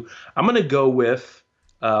access to. I'm going to go with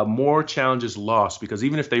more challenges lost, because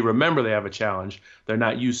even if they remember they have a challenge, they're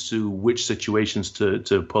not used to which situations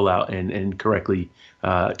to pull out and correctly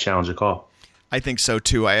challenge a call. I think so,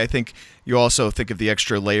 too. I think you also think of the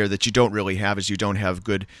extra layer that you don't really have is you don't have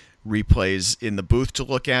good replays in the booth to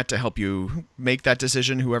look at to help you make that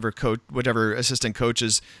decision. Whatever assistant coach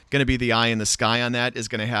is going to be the eye in the sky on that is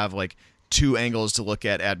going to have like two angles to look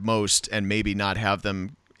at most, and maybe not have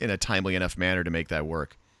them in a timely enough manner to make that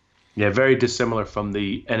work. Yeah, very dissimilar from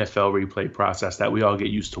the NFL replay process that we all get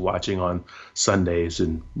used to watching on Sundays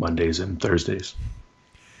and Mondays and Thursdays.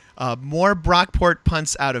 More Brockport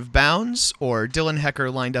punts out of bounds or Dylan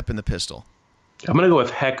Hecker lined up in the pistol? I'm going to go with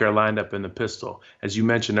Hecker lined up in the pistol. As you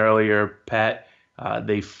mentioned earlier, Pat,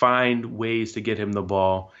 they find ways to get him the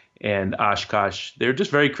ball. And Oshkosh, they're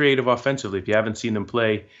just very creative offensively. If you haven't seen them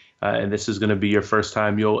play, and this is going to be your first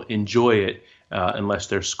time, you'll enjoy it unless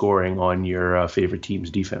they're scoring on your favorite team's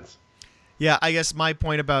defense. Yeah, I guess my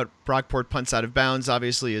point about Brockport punts out of bounds,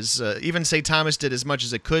 obviously, is even St. Thomas did as much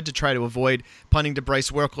as it could to try to avoid punting to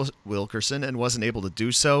Bryce Wilkerson and wasn't able to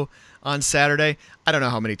do so on Saturday. I don't know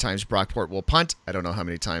how many times Brockport will punt. I don't know how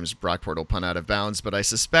many times Brockport will punt out of bounds, but I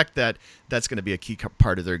suspect that that's going to be a key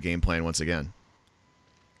part of their game plan once again.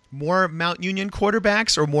 More Mount Union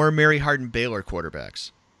quarterbacks or more Mary Hardin Baylor quarterbacks?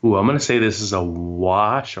 Ooh, I'm going to say this is a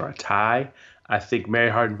wash or a tie. I think Mary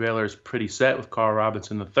Hardin Baylor is pretty set with Carl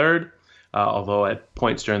Robinson III. Although at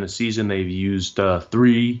points during the season they've used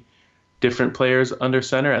three different players under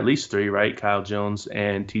center, at least three, right? Kyle Jones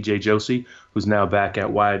and TJ Josie, who's now back at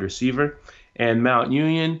wide receiver. And Mount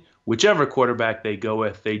Union, whichever quarterback they go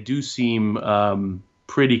with, they do seem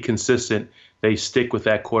pretty consistent. They stick with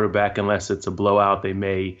that quarterback unless it's a blowout. They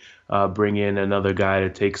may bring in another guy to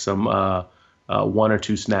take some one or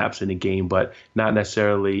two snaps in a game, but not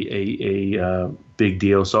necessarily a big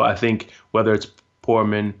deal. So I think whether it's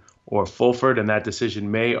Poorman or Fulford, and that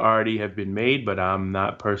decision may already have been made, but I'm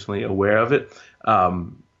not personally aware of it. I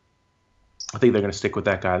think they're going to stick with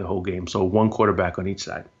that guy the whole game. So one quarterback on each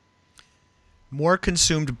side. More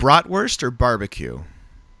consumed bratwurst or barbecue?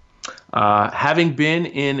 Having been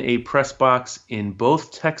in a press box in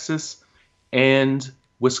both Texas and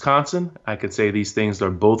Wisconsin, I could say these things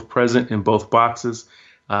are both present in both boxes.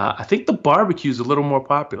 I think the barbecue is a little more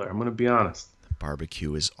popular. I'm going to be honest.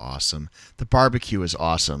 Barbecue is awesome. The barbecue is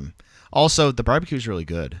awesome. Also, the barbecue is really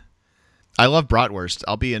good. I love bratwurst.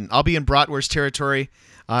 I'll be in bratwurst territory.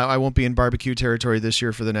 I won't be in barbecue territory this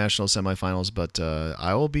year for the national semifinals, but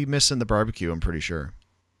I will be missing the barbecue, I'm pretty sure.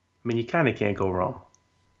 I mean, you kind of can't go wrong.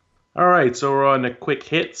 All right, so we're on the quick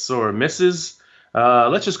hits or misses.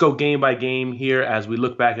 Let's just go game by game here as we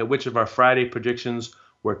look back at which of our Friday predictions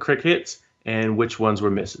were quick hits and which ones were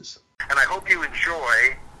misses. And I hope you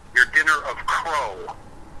enjoy your dinner of crow.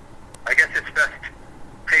 I guess it's best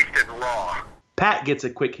tasted raw. Pat gets a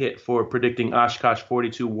quick hit for predicting Oshkosh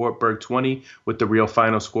 42, Wartburg 20, with the real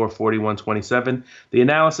final score 41-27. The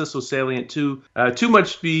analysis was salient too. Too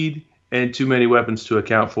much speed and too many weapons to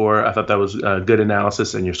account for. I thought that was a good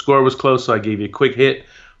analysis, and your score was close, so I gave you a quick hit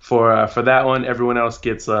for that one. Everyone else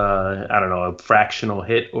gets, a fractional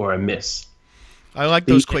hit or a miss. I like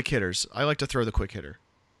those quick hitters. I like to throw the quick hitter.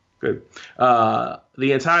 Good.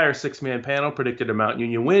 The entire six-man panel predicted a Mount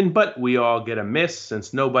Union win, but we all get a miss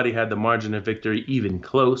since nobody had the margin of victory even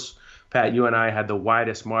close. Pat, you and I had the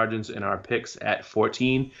widest margins in our picks at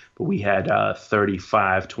 14, but we had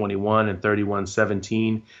 35-21 and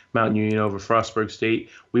 31-17 Mount Union over Frostburg State.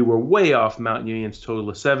 We were way off Mount Union's total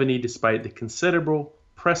of 70, despite the considerable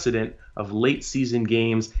precedent of late season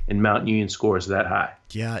games and Mount Union scores that high.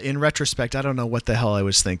 Yeah, in retrospect, I don't know what the hell I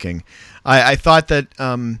was thinking. I thought that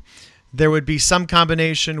there would be some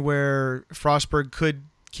combination where Frostburg could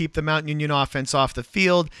keep the Mount Union offense off the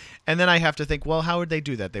field, and then I have to think, well, how would they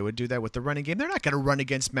do that? They would do that with the running game. They're not going to run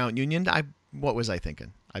against Mount Union. What was I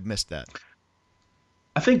thinking? I missed that.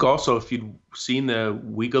 I think also if you'd seen the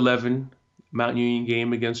Week 11 Mount Union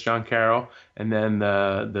game against John Carroll, and then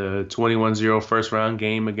the 21-0 first round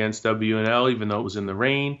game against W&L, even though it was in the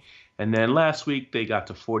rain, and then last week they got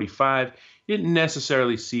to 45. You didn't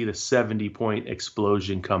necessarily see the 70-point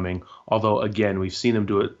explosion coming, although, again, we've seen them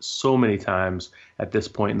do it so many times at this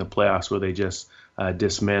point in the playoffs where they just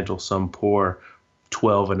dismantle some poor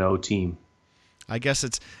 12-0 team. I guess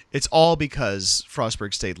it's all because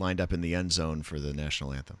Frostburg State lined up in the end zone for the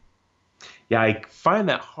national anthem. Yeah, I find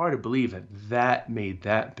that hard to believe that made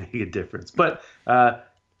that big a difference. But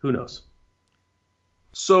who knows?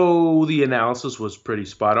 So the analysis was pretty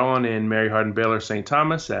spot on in Mary Hardin Baylor St.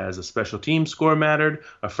 Thomas, as a special team score mattered,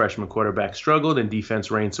 a freshman quarterback struggled, and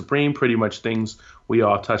defense reigned supreme. Pretty much things we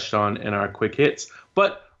all touched on in our quick hits.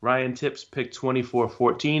 But Ryan Tips picked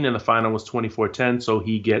 24-14, and the final was 24-10, so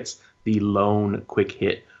he gets the lone quick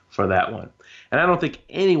hit for that one. And I don't think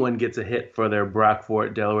anyone gets a hit for their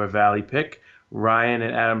Brockport Delaware Valley pick. Ryan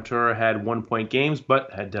and Adam Turer had 1-point games,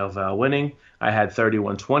 but had Del Val winning. I had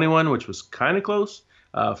 31-21, which was kind of close.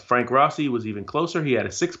 Frank Rossi was even closer. He had a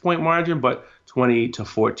 6-point margin, but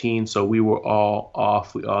 20-14. So we were all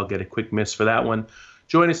off. We all get a quick miss for that one.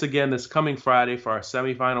 Join us again this coming Friday for our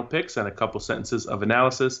semifinal picks and a couple sentences of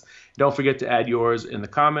analysis. Don't forget to add yours in the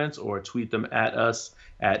comments or tweet them at us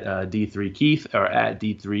at D3Keith or at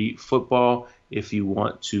D3Football if you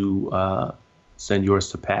want to send yours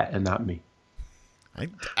to Pat and not me.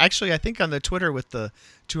 I think on the Twitter with the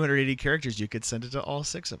 280 characters, you could send it to all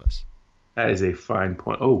 6 of us. That is a fine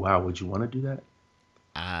point. Oh, wow. Would you want to do that?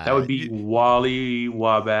 That would be Wally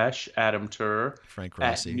Wabash, Adam Turer, Frank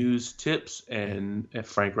Rossi, at News Tips, and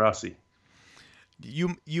Frank Rossi.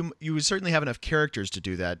 You would certainly have enough characters to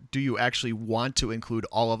do that. Do you actually want to include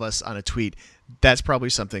all of us on a tweet? That's probably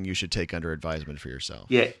something you should take under advisement for yourself.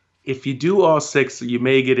 Yeah. If you do all 6, you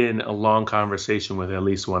may get in a long conversation with at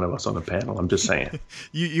least one of us on the panel. I'm just saying.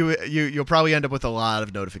 You'll probably end up with a lot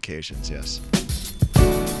of notifications, yes.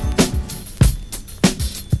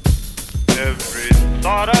 Every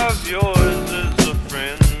thought of yours is a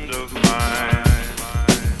friend of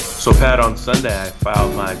mine. So, Pat, on Sunday, I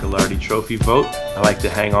filed my Gagliardi Trophy vote. I like to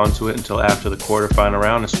hang on to it until after the quarterfinal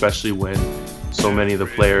round, especially when so many of the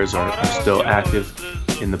players are still active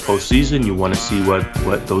in the postseason. You want to see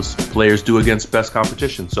what those players do against best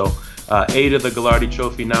competition. So 8 of the Gagliardi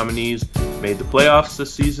Trophy nominees made the playoffs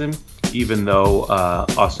this season, even though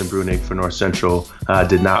Austin Brunig for North Central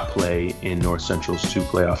did not play in North Central's 2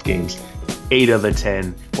 playoff games. 8 of the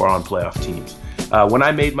 10 were on playoff teams. When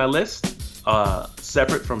I made my list,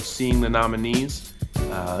 separate from seeing the nominees,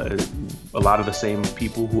 a lot of the same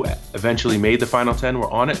people who eventually made the final 10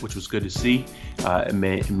 were on it, which was good to see.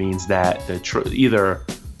 It means that either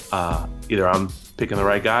I'm picking the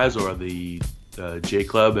right guys, or the J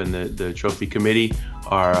Club and the trophy committee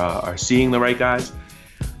are seeing the right guys.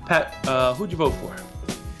 Pat, who'd you vote for?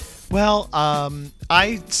 Well,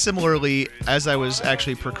 I similarly, as I was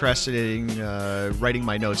actually procrastinating writing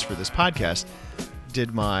my notes for this podcast,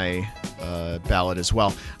 did my ballot as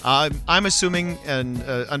well. I'm assuming and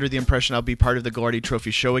under the impression I'll be part of the Gagliardi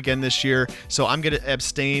Trophy show again this year, so I'm going to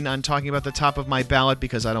abstain on talking about the top of my ballot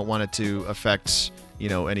because I don't want it to affect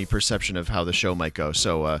any perception of how the show might go.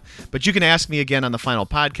 So, but you can ask me again on the final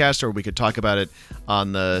podcast, or we could talk about it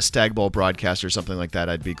on the Stag Bowl broadcast or something like that.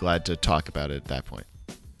 I'd be glad to talk about it at that point.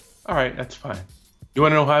 All right, that's fine. You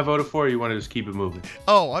want to know who I voted for, or you want to just keep it moving?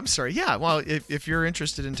 Oh, I'm sorry. Yeah, well, if you're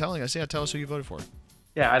interested in telling us, tell us who you voted for.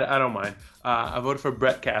 Yeah, I don't mind. I voted for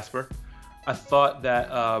Brett Casper. I thought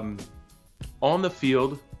that on the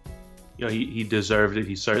field, he deserved it.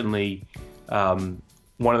 He certainly,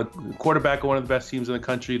 quarterback of one of the best teams in the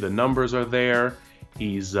country. The numbers are there.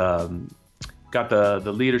 He's got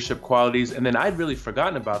the leadership qualities. And then I'd really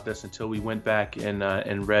forgotten about this until we went back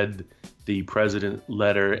and read the president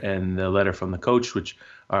letter and the letter from the coach, which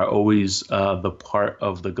are always the part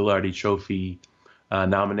of the Ghilardi Trophy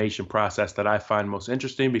nomination process that I find most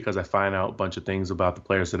interesting, because I find out a bunch of things about the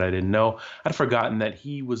players that I didn't know. I'd forgotten that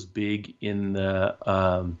he was big in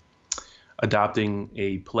the adopting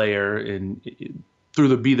a player through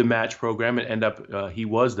the Be the Match program, and end up he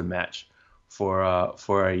was the match for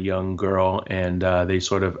a young girl, and they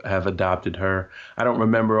sort of have adopted her. I don't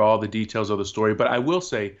remember all the details of the story, but I will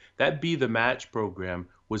say that Be the Match program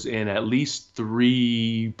was in at least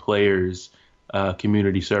 3 players'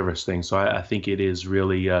 community service thing. So I think it is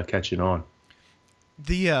really catching on.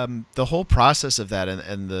 The whole process of that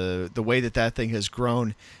and the way that thing has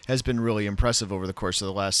grown has been really impressive over the course of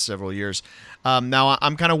the last several years. Now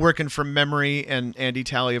I'm kind of working from memory, and Andy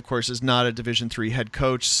Talley, of course, is not a Division III head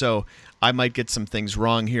coach, so I might get some things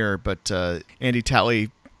wrong here. But Andy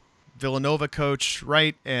Talley, Villanova coach,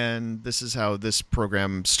 right? And this is how this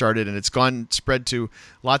program started, and it's spread to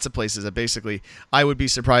lots of places. Basically, I would be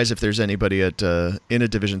surprised if there's anybody in a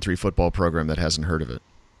Division III football program that hasn't heard of it.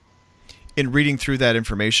 In reading through that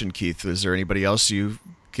information, Keith, is there anybody else you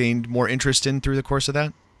gained more interest in through the course of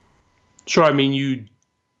that? Sure. I mean, you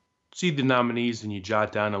see the nominees and you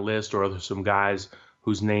jot down a list, or there's some guys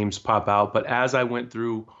whose names pop out. But as I went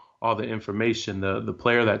through all the information, the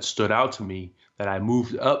player that stood out to me that I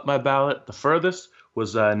moved up my ballot the furthest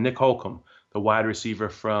was Nick Holcomb, the wide receiver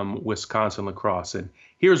from Wisconsin La Crosse. And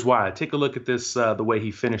here's why. Take a look at this, the way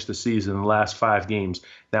he finished the season in the last 5 games.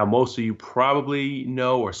 Now, most of you probably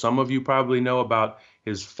know, or some of you probably know, about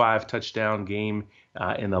his 5-touchdown game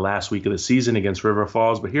in the last week of the season against River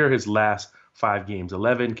Falls. But here are his last 5 games.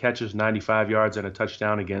 11 catches, 95 yards, and a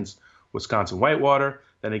touchdown against Wisconsin Whitewater.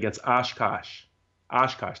 Then against Oshkosh,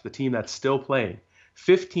 the team that's still playing,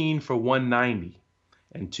 15 for 190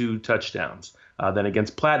 and 2 touchdowns. Then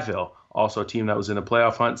against Platteville, also a team that was in a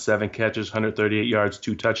playoff hunt, 7 catches, 138 yards,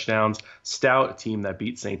 2 touchdowns. Stout, a team that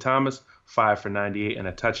beat St. Thomas, 5 for 98 and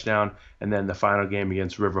a touchdown. And then the final game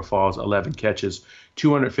against River Falls, 11 catches,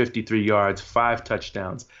 253 yards, 5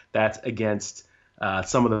 touchdowns. That's against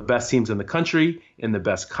some of the best teams in the country, in the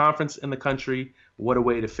best conference in the country. What a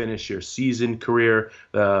way to finish your season career.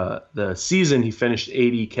 The season, he finished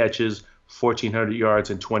 80 catches, 1,400 yards,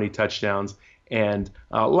 and 20 touchdowns. And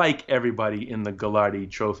like everybody in the Ghilardi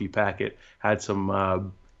Trophy packet, had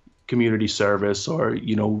some community service, or,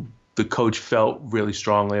 the coach felt really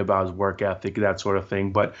strongly about his work ethic, that sort of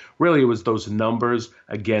thing. But really, it was those numbers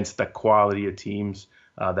against the quality of teams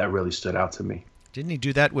that really stood out to me. Didn't he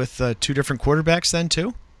do that with 2 different quarterbacks then,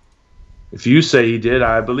 too? If you say he did,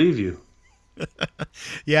 I believe you.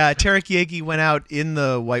 Yeah, Tarek Yagi went out in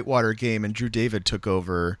the Whitewater game, and Drew David took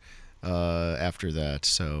over after that.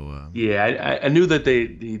 So yeah, I knew that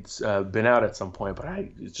he'd been out at some point, but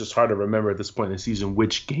it's just hard to remember at this point in the season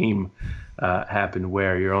which game happened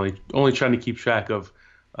where. You're only trying to keep track of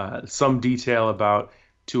some detail about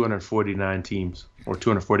 249 teams, or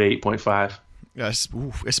 248.5. Yes,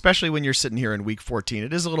 especially when you're sitting here in week 14.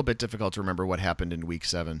 It is a little bit difficult to remember what happened in week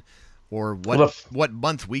 7, or what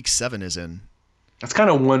month week 7 is in. That's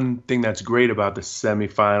kind of one thing that's great about the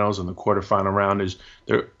semifinals and the quarterfinal round, is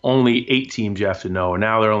there are only 8 teams you have to know, and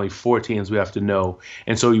now there are only 4 teams we have to know.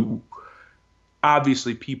 And so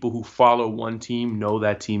obviously people who follow one team know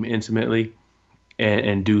that team intimately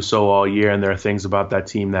and do so all year. And there are things about that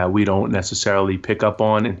team that we don't necessarily pick up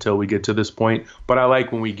on until we get to this point. But I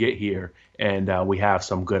like when we get here and we have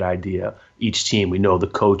some good idea. Each team, we know the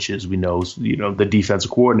coaches, we know, the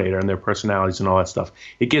defensive coordinator and their personalities and all that stuff.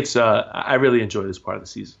 It gets, I really enjoy this part of the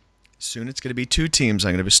season. Soon it's going to be 2 teams.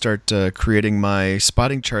 I'm going to start creating my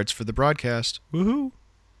spotting charts for the broadcast. Woohoo!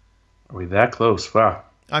 Are we that close? Wow.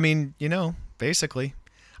 I mean, basically.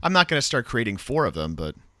 I'm not going to start creating 4 of them,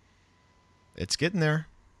 but it's getting there.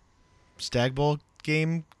 Stag Bowl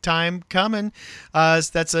game time coming.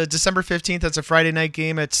 That's a December 15th. That's a Friday night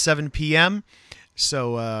game at 7 p.m.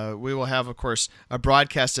 So we will have, of course, a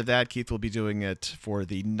broadcast of that. Keith will be doing it for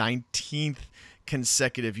the 19th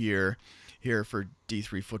consecutive year here for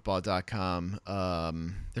D3Football.com.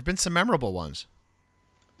 There have been some memorable ones.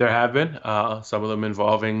 There have been. Some of them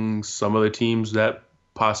involving some of the teams that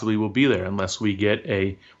possibly will be there, unless we get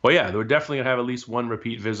we're definitely going to have at least one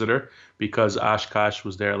repeat visitor, because Oshkosh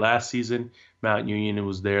was there last season. Mount Union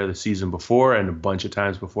was there the season before and a bunch of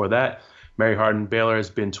times before that. Mary Hardin Baylor has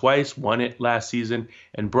been twice, won it last season.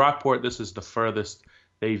 And Brockport, this is the furthest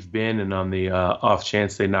they've been. And on the off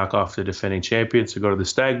chance they knock off the defending champions to go to the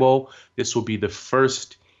Stag Bowl, this will be the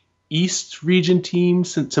first East region team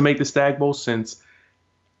to make the Stag Bowl since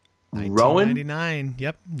Rowan. 1999.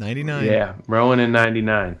 Yep, 99. Yeah, Rowan in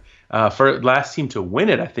 99. For last team to win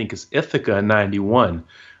it, I think, is Ithaca in 91.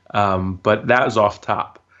 But that was off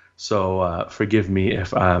top. So forgive me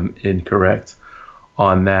if I'm incorrect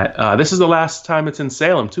on that. This is the last time it's in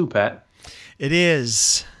Salem, too, Pat. It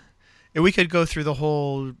is. And we could go through the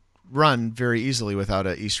whole run very easily without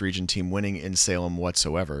an East Region team winning in Salem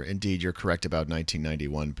whatsoever. Indeed, you're correct about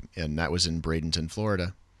 1991, and that was in Bradenton,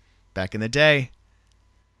 Florida, back in the day.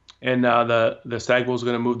 And the Stag Bowl is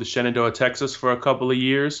going to move to Shenandoah, Texas for a couple of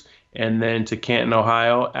years, and then to Canton,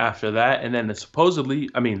 Ohio after that. And then possibly,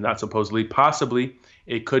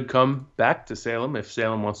 it could come back to Salem if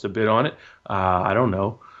Salem wants to bid on it. I don't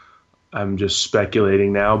know. I'm just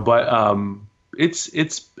speculating now. But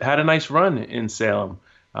it's had a nice run in Salem.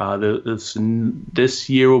 This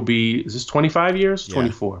year will be, is this 25 years? Yeah.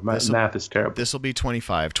 24. Math is terrible. This will be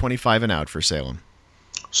 25 and out for Salem.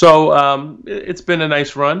 So it's been a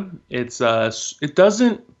nice run. It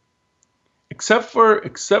doesn't, except for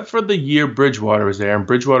the year Bridgewater was there, and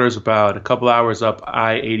Bridgewater is about a couple hours up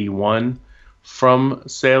I-81 from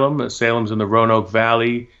Salem. Salem's in the Roanoke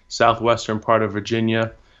Valley, southwestern part of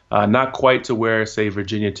Virginia. Not quite to where, say,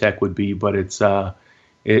 Virginia Tech would be, but it's a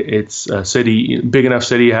city, big enough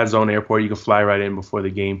city, it has its own airport. You can fly right in before the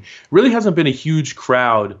game. Really hasn't been a huge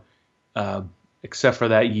crowd, except for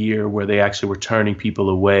that year where they actually were turning people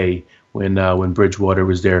away when Bridgewater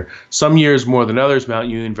was there. Some years more than others. Mount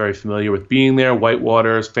Union very familiar with being there.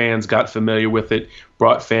 Whitewater's fans got familiar with it,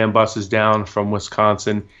 brought fan buses down from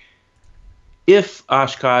Wisconsin. If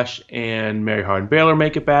Oshkosh and Mary Hardin-Baylor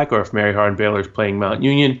make it back, or if Mary Hardin-Baylor is playing Mount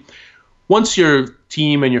Union, once your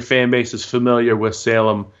team and your fan base is familiar with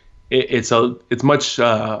Salem, it's much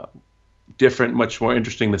different, much more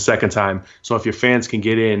interesting the second time. So if your fans can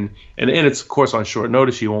get in, and it's of course on short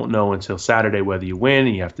notice, you won't know until Saturday whether you win,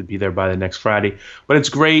 and you have to be there by the next Friday. But it's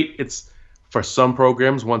great. It's for some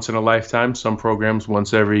programs once in a lifetime, some programs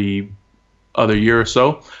once every other year or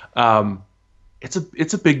so.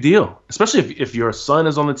 It's a big deal, especially if your son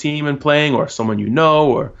is on the team and playing, or someone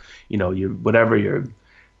or whatever, your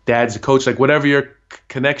dad's a coach, like whatever your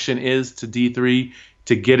connection is to D3,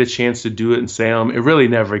 to get a chance to do it in Salem, it really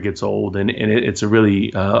never gets old, and it's a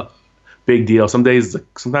really big deal.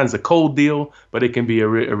 Sometimes a cold deal, but it can be a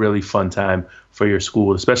really fun time for your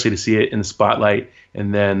school, especially to see it in the spotlight,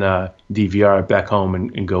 and then DVR it back home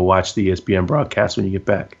and go watch the ESPN broadcast when you get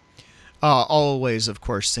back. Always, of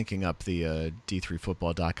course, syncing up the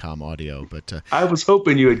D3Football.com audio, but I was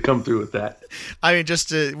hoping you would come through with that. I mean,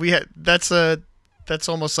 that's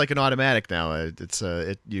almost like an automatic now.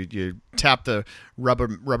 You tap the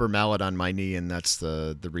rubber mallet on my knee, and that's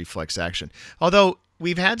the reflex action. Although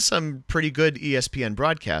we've had some pretty good ESPN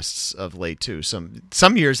broadcasts of late too.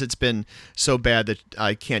 Some years it's been so bad that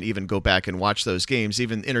I can't even go back and watch those games.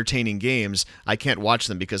 Even entertaining games, I can't watch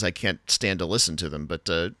them because I can't stand to listen to them. But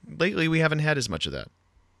lately we haven't had as much of that.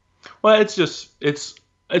 Well,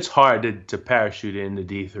 it's hard to parachute into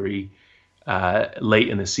D3 late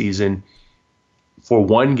in the season for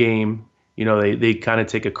one game. They kind of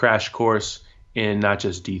take a crash course in not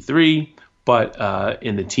just D3, but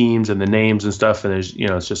in the teams and the names and stuff, and there's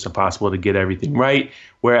it's just impossible to get everything right.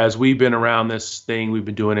 Whereas we've been around this thing, we've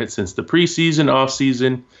been doing it since the preseason, off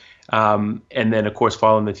season, and then of course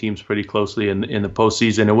following the teams pretty closely in the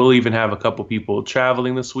postseason. And we'll even have a couple people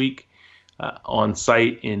traveling this week on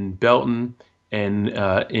site in Belton and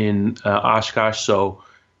in Oshkosh. So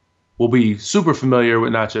we'll be super familiar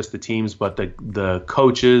with not just the teams, but the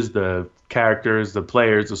coaches, the characters, the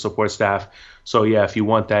players, the support staff. So yeah, if you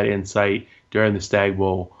want that insight during the Stag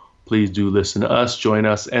Bowl, please do listen to us, join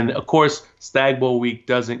us. And of course, Stag Bowl week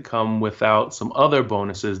doesn't come without some other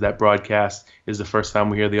bonuses. That broadcast is the first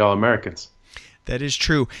time we hear the All-Americans. That is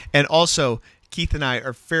true. And also, Keith and I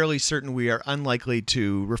are fairly certain we are unlikely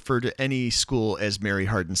to refer to any school as Mary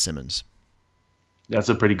Hardin-Simmons. That's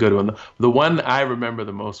a pretty good one. The one I remember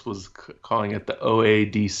the most was calling it the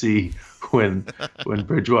OADC when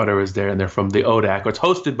Bridgewater was there, and they're from the ODAC. It's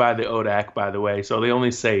hosted by the ODAC, by the way, so they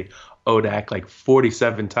only say ODAC like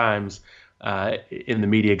 47 times in the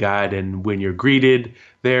media guide, and when you're greeted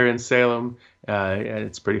there in Salem,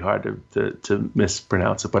 it's pretty hard to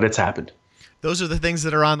mispronounce it, but it's happened. Those are the things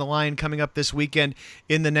that are on the line coming up this weekend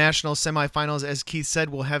in the national semifinals. As Keith said,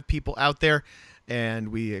 we'll have people out there, and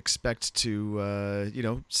we expect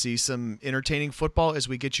to, see some entertaining football as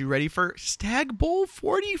we get you ready for Stag Bowl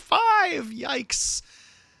 45. Yikes.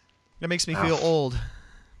 That makes me feel old.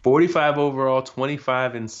 45 overall,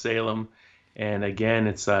 25 in Salem. And again,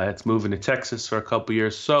 it's moving to Texas for a couple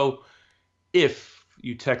years. So if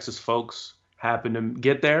you Texas folks happen to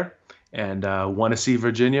get there, and want to see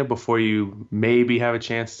Virginia before you maybe have a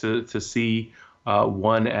chance to see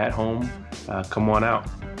one at home, come on out.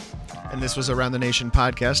 And this was Around the Nation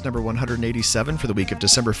podcast, number 187 for the week of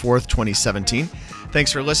December 4th, 2017.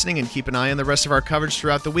 Thanks for listening, and keep an eye on the rest of our coverage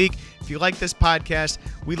throughout the week. If you like this podcast,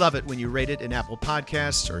 we love it when you rate it in Apple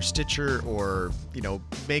Podcasts or Stitcher, or,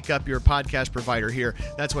 make up your podcast provider here.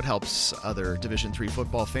 That's what helps other Division III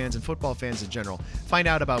football fans and football fans in general find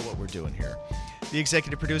out about what we're doing here. The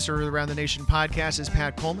executive producer of the Around the Nation podcast is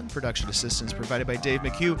Pat Coleman. Production assistance provided by Dave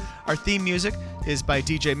McHugh. Our theme music is by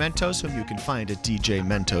DJ Mentos, whom you can find at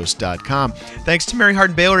djmentos.com. Thanks to Mary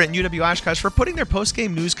Hardin-Baylor and UW Oshkosh for putting their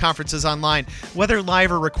post-game news conferences online, whether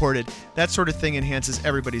live or recorded. That sort of thing enhances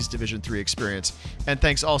everybody's Division III experience. And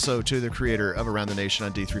thanks also to the creator of Around the Nation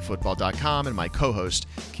on d3football.com and my co-host,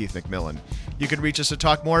 Keith McMillan. You can reach us to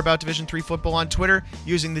talk more about Division III football on Twitter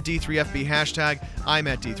using the D3FB hashtag. I'm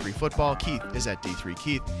at D3Football. Keith is at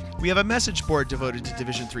D3Keith. We have a message board devoted to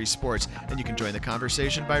Division III sports, and you can join the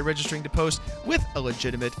conversation by registering to post with a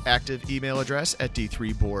legitimate active email address at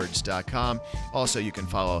d3boards.com. Also, you can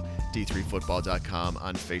follow d3football.com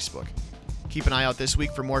on Facebook. Keep an eye out this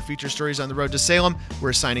week for more feature stories on the road to Salem. We're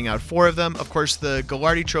assigning out 4 of them. Of course, the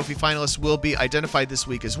Gagliardi Trophy finalists will be identified this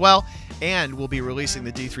week as well, and we'll be releasing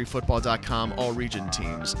the D3Football.com all-region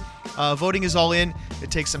teams. Voting is all in.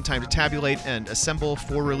 It takes some time to tabulate and assemble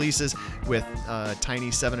 4 releases with tiny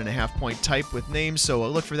 7.5-point type with names, so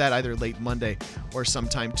look for that either late Monday or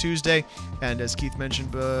sometime Tuesday. And as Keith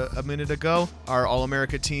mentioned a minute ago, our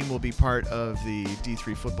All-America team will be part of the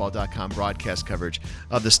D3Football.com broadcast coverage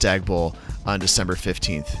of the Stag Bowl on December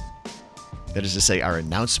 15th. That is to say, our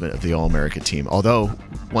announcement of the All-America team. Although,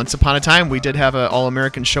 once upon a time, we did have an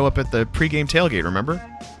All-American show up at the pregame tailgate, remember?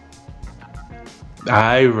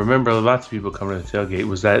 I remember lots of people coming to the tailgate.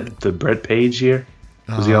 Was that the Brett Page year?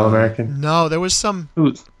 Was he All-American? No, there was some...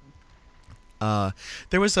 there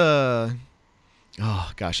was a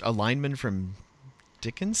lineman from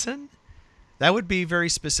Dickinson? That would be very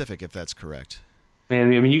specific if that's correct.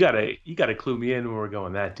 Man, I mean, you gotta clue me in when we're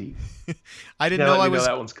going that deep. I didn't know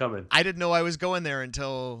that one's coming. I didn't know I was going there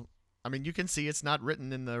until, you can see it's not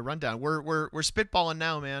written in the rundown. We're spitballing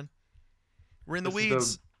now, man. We're in the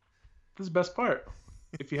weeds. This is the best part.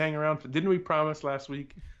 If you hang around, didn't we promise last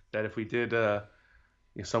week that if we did,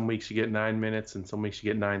 some weeks you get 9 minutes and some weeks you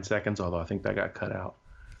get 9 seconds? Although I think that got cut out.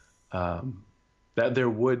 That there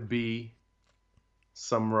would be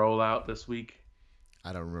some rollout this week.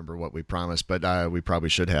 I don't remember what we promised, but we probably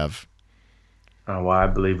should have. Well, I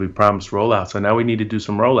believe we promised rollout, so now we need to do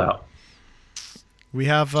some rollout. We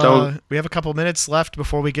have a couple minutes left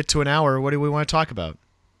before we get to an hour. What do we want to talk about?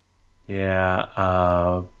 Yeah,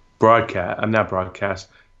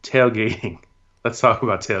 tailgating. Let's talk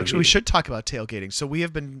about tailgating. Actually, we should talk about tailgating. So we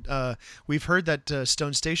have been, we've heard that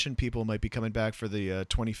Stone Station people might be coming back for the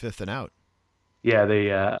 25th and out. Yeah,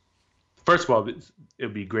 they. First of all, it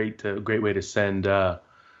would be a great way to send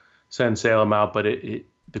Salem out. But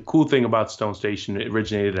the cool thing about Stone Station, it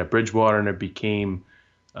originated at Bridgewater, and it became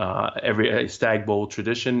every Stag Bowl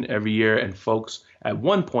tradition every year. And folks, at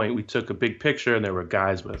one point, we took a big picture, and there were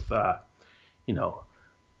guys with,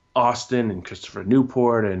 Austin and Christopher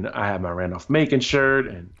Newport, and I had my Randolph-Macon shirt,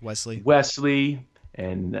 and Wesley,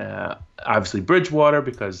 and obviously Bridgewater,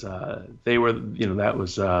 because they were, that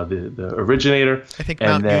was the originator. I think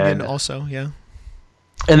Mount Union also, yeah.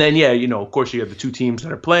 And then, of course, you have the 2 teams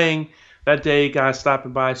that are playing that day, guys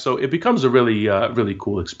stopping by. So it becomes a really, really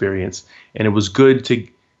cool experience. And it was good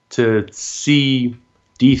to see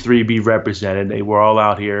D3 be represented. They were all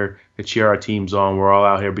out here to cheer our teams on. We're all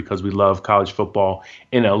out here because we love college football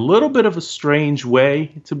in a little bit of a strange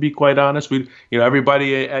way, to be quite honest.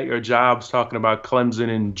 Everybody at your jobs talking about Clemson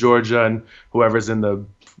and Georgia and whoever's in the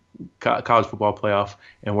college football playoff,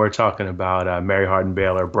 and we're talking about Mary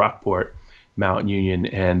Hardin-Baylor, Brockport, Mount Union,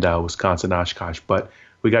 and Wisconsin Oshkosh. But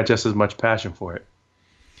we got just as much passion for it.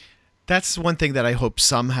 That's one thing that I hope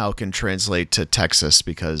somehow can translate to Texas,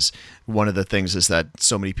 because one of the things is that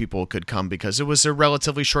so many people could come because it was a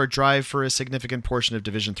relatively short drive for a significant portion of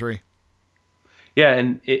Division III. Yeah,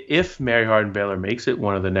 and if Mary Hardin-Baylor makes it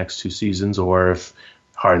one of the next 2 seasons, or if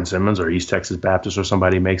Hardin-Simmons or East Texas Baptist or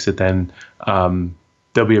somebody makes it, then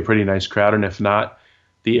there'll be a pretty nice crowd. And if not,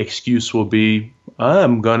 the excuse will be,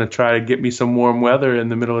 I'm going to try to get me some warm weather in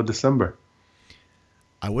the middle of December.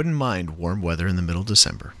 I wouldn't mind warm weather in the middle of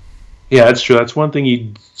December. Yeah, that's true. That's one thing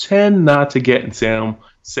you tend not to get in Salem.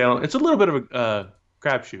 It's a little bit of a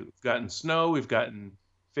crapshoot. We've gotten snow. We've gotten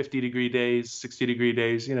 50-degree days, 60-degree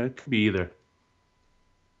days. It could be either.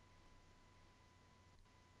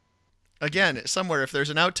 Again, somewhere, if there's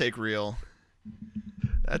an outtake reel,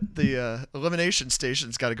 The elimination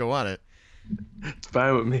station's got to go on it. It's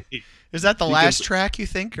fine with me. Is that the last track, you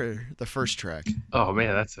think, or the first track? Oh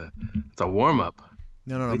man, that's a warm up.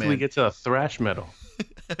 No, Wait till man. we get to a thrash metal.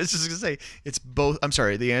 I was just gonna say it's both. I'm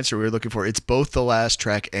sorry, the answer we were looking for. It's both the last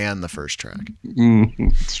track and the first track.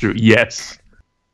 It's true. Yes.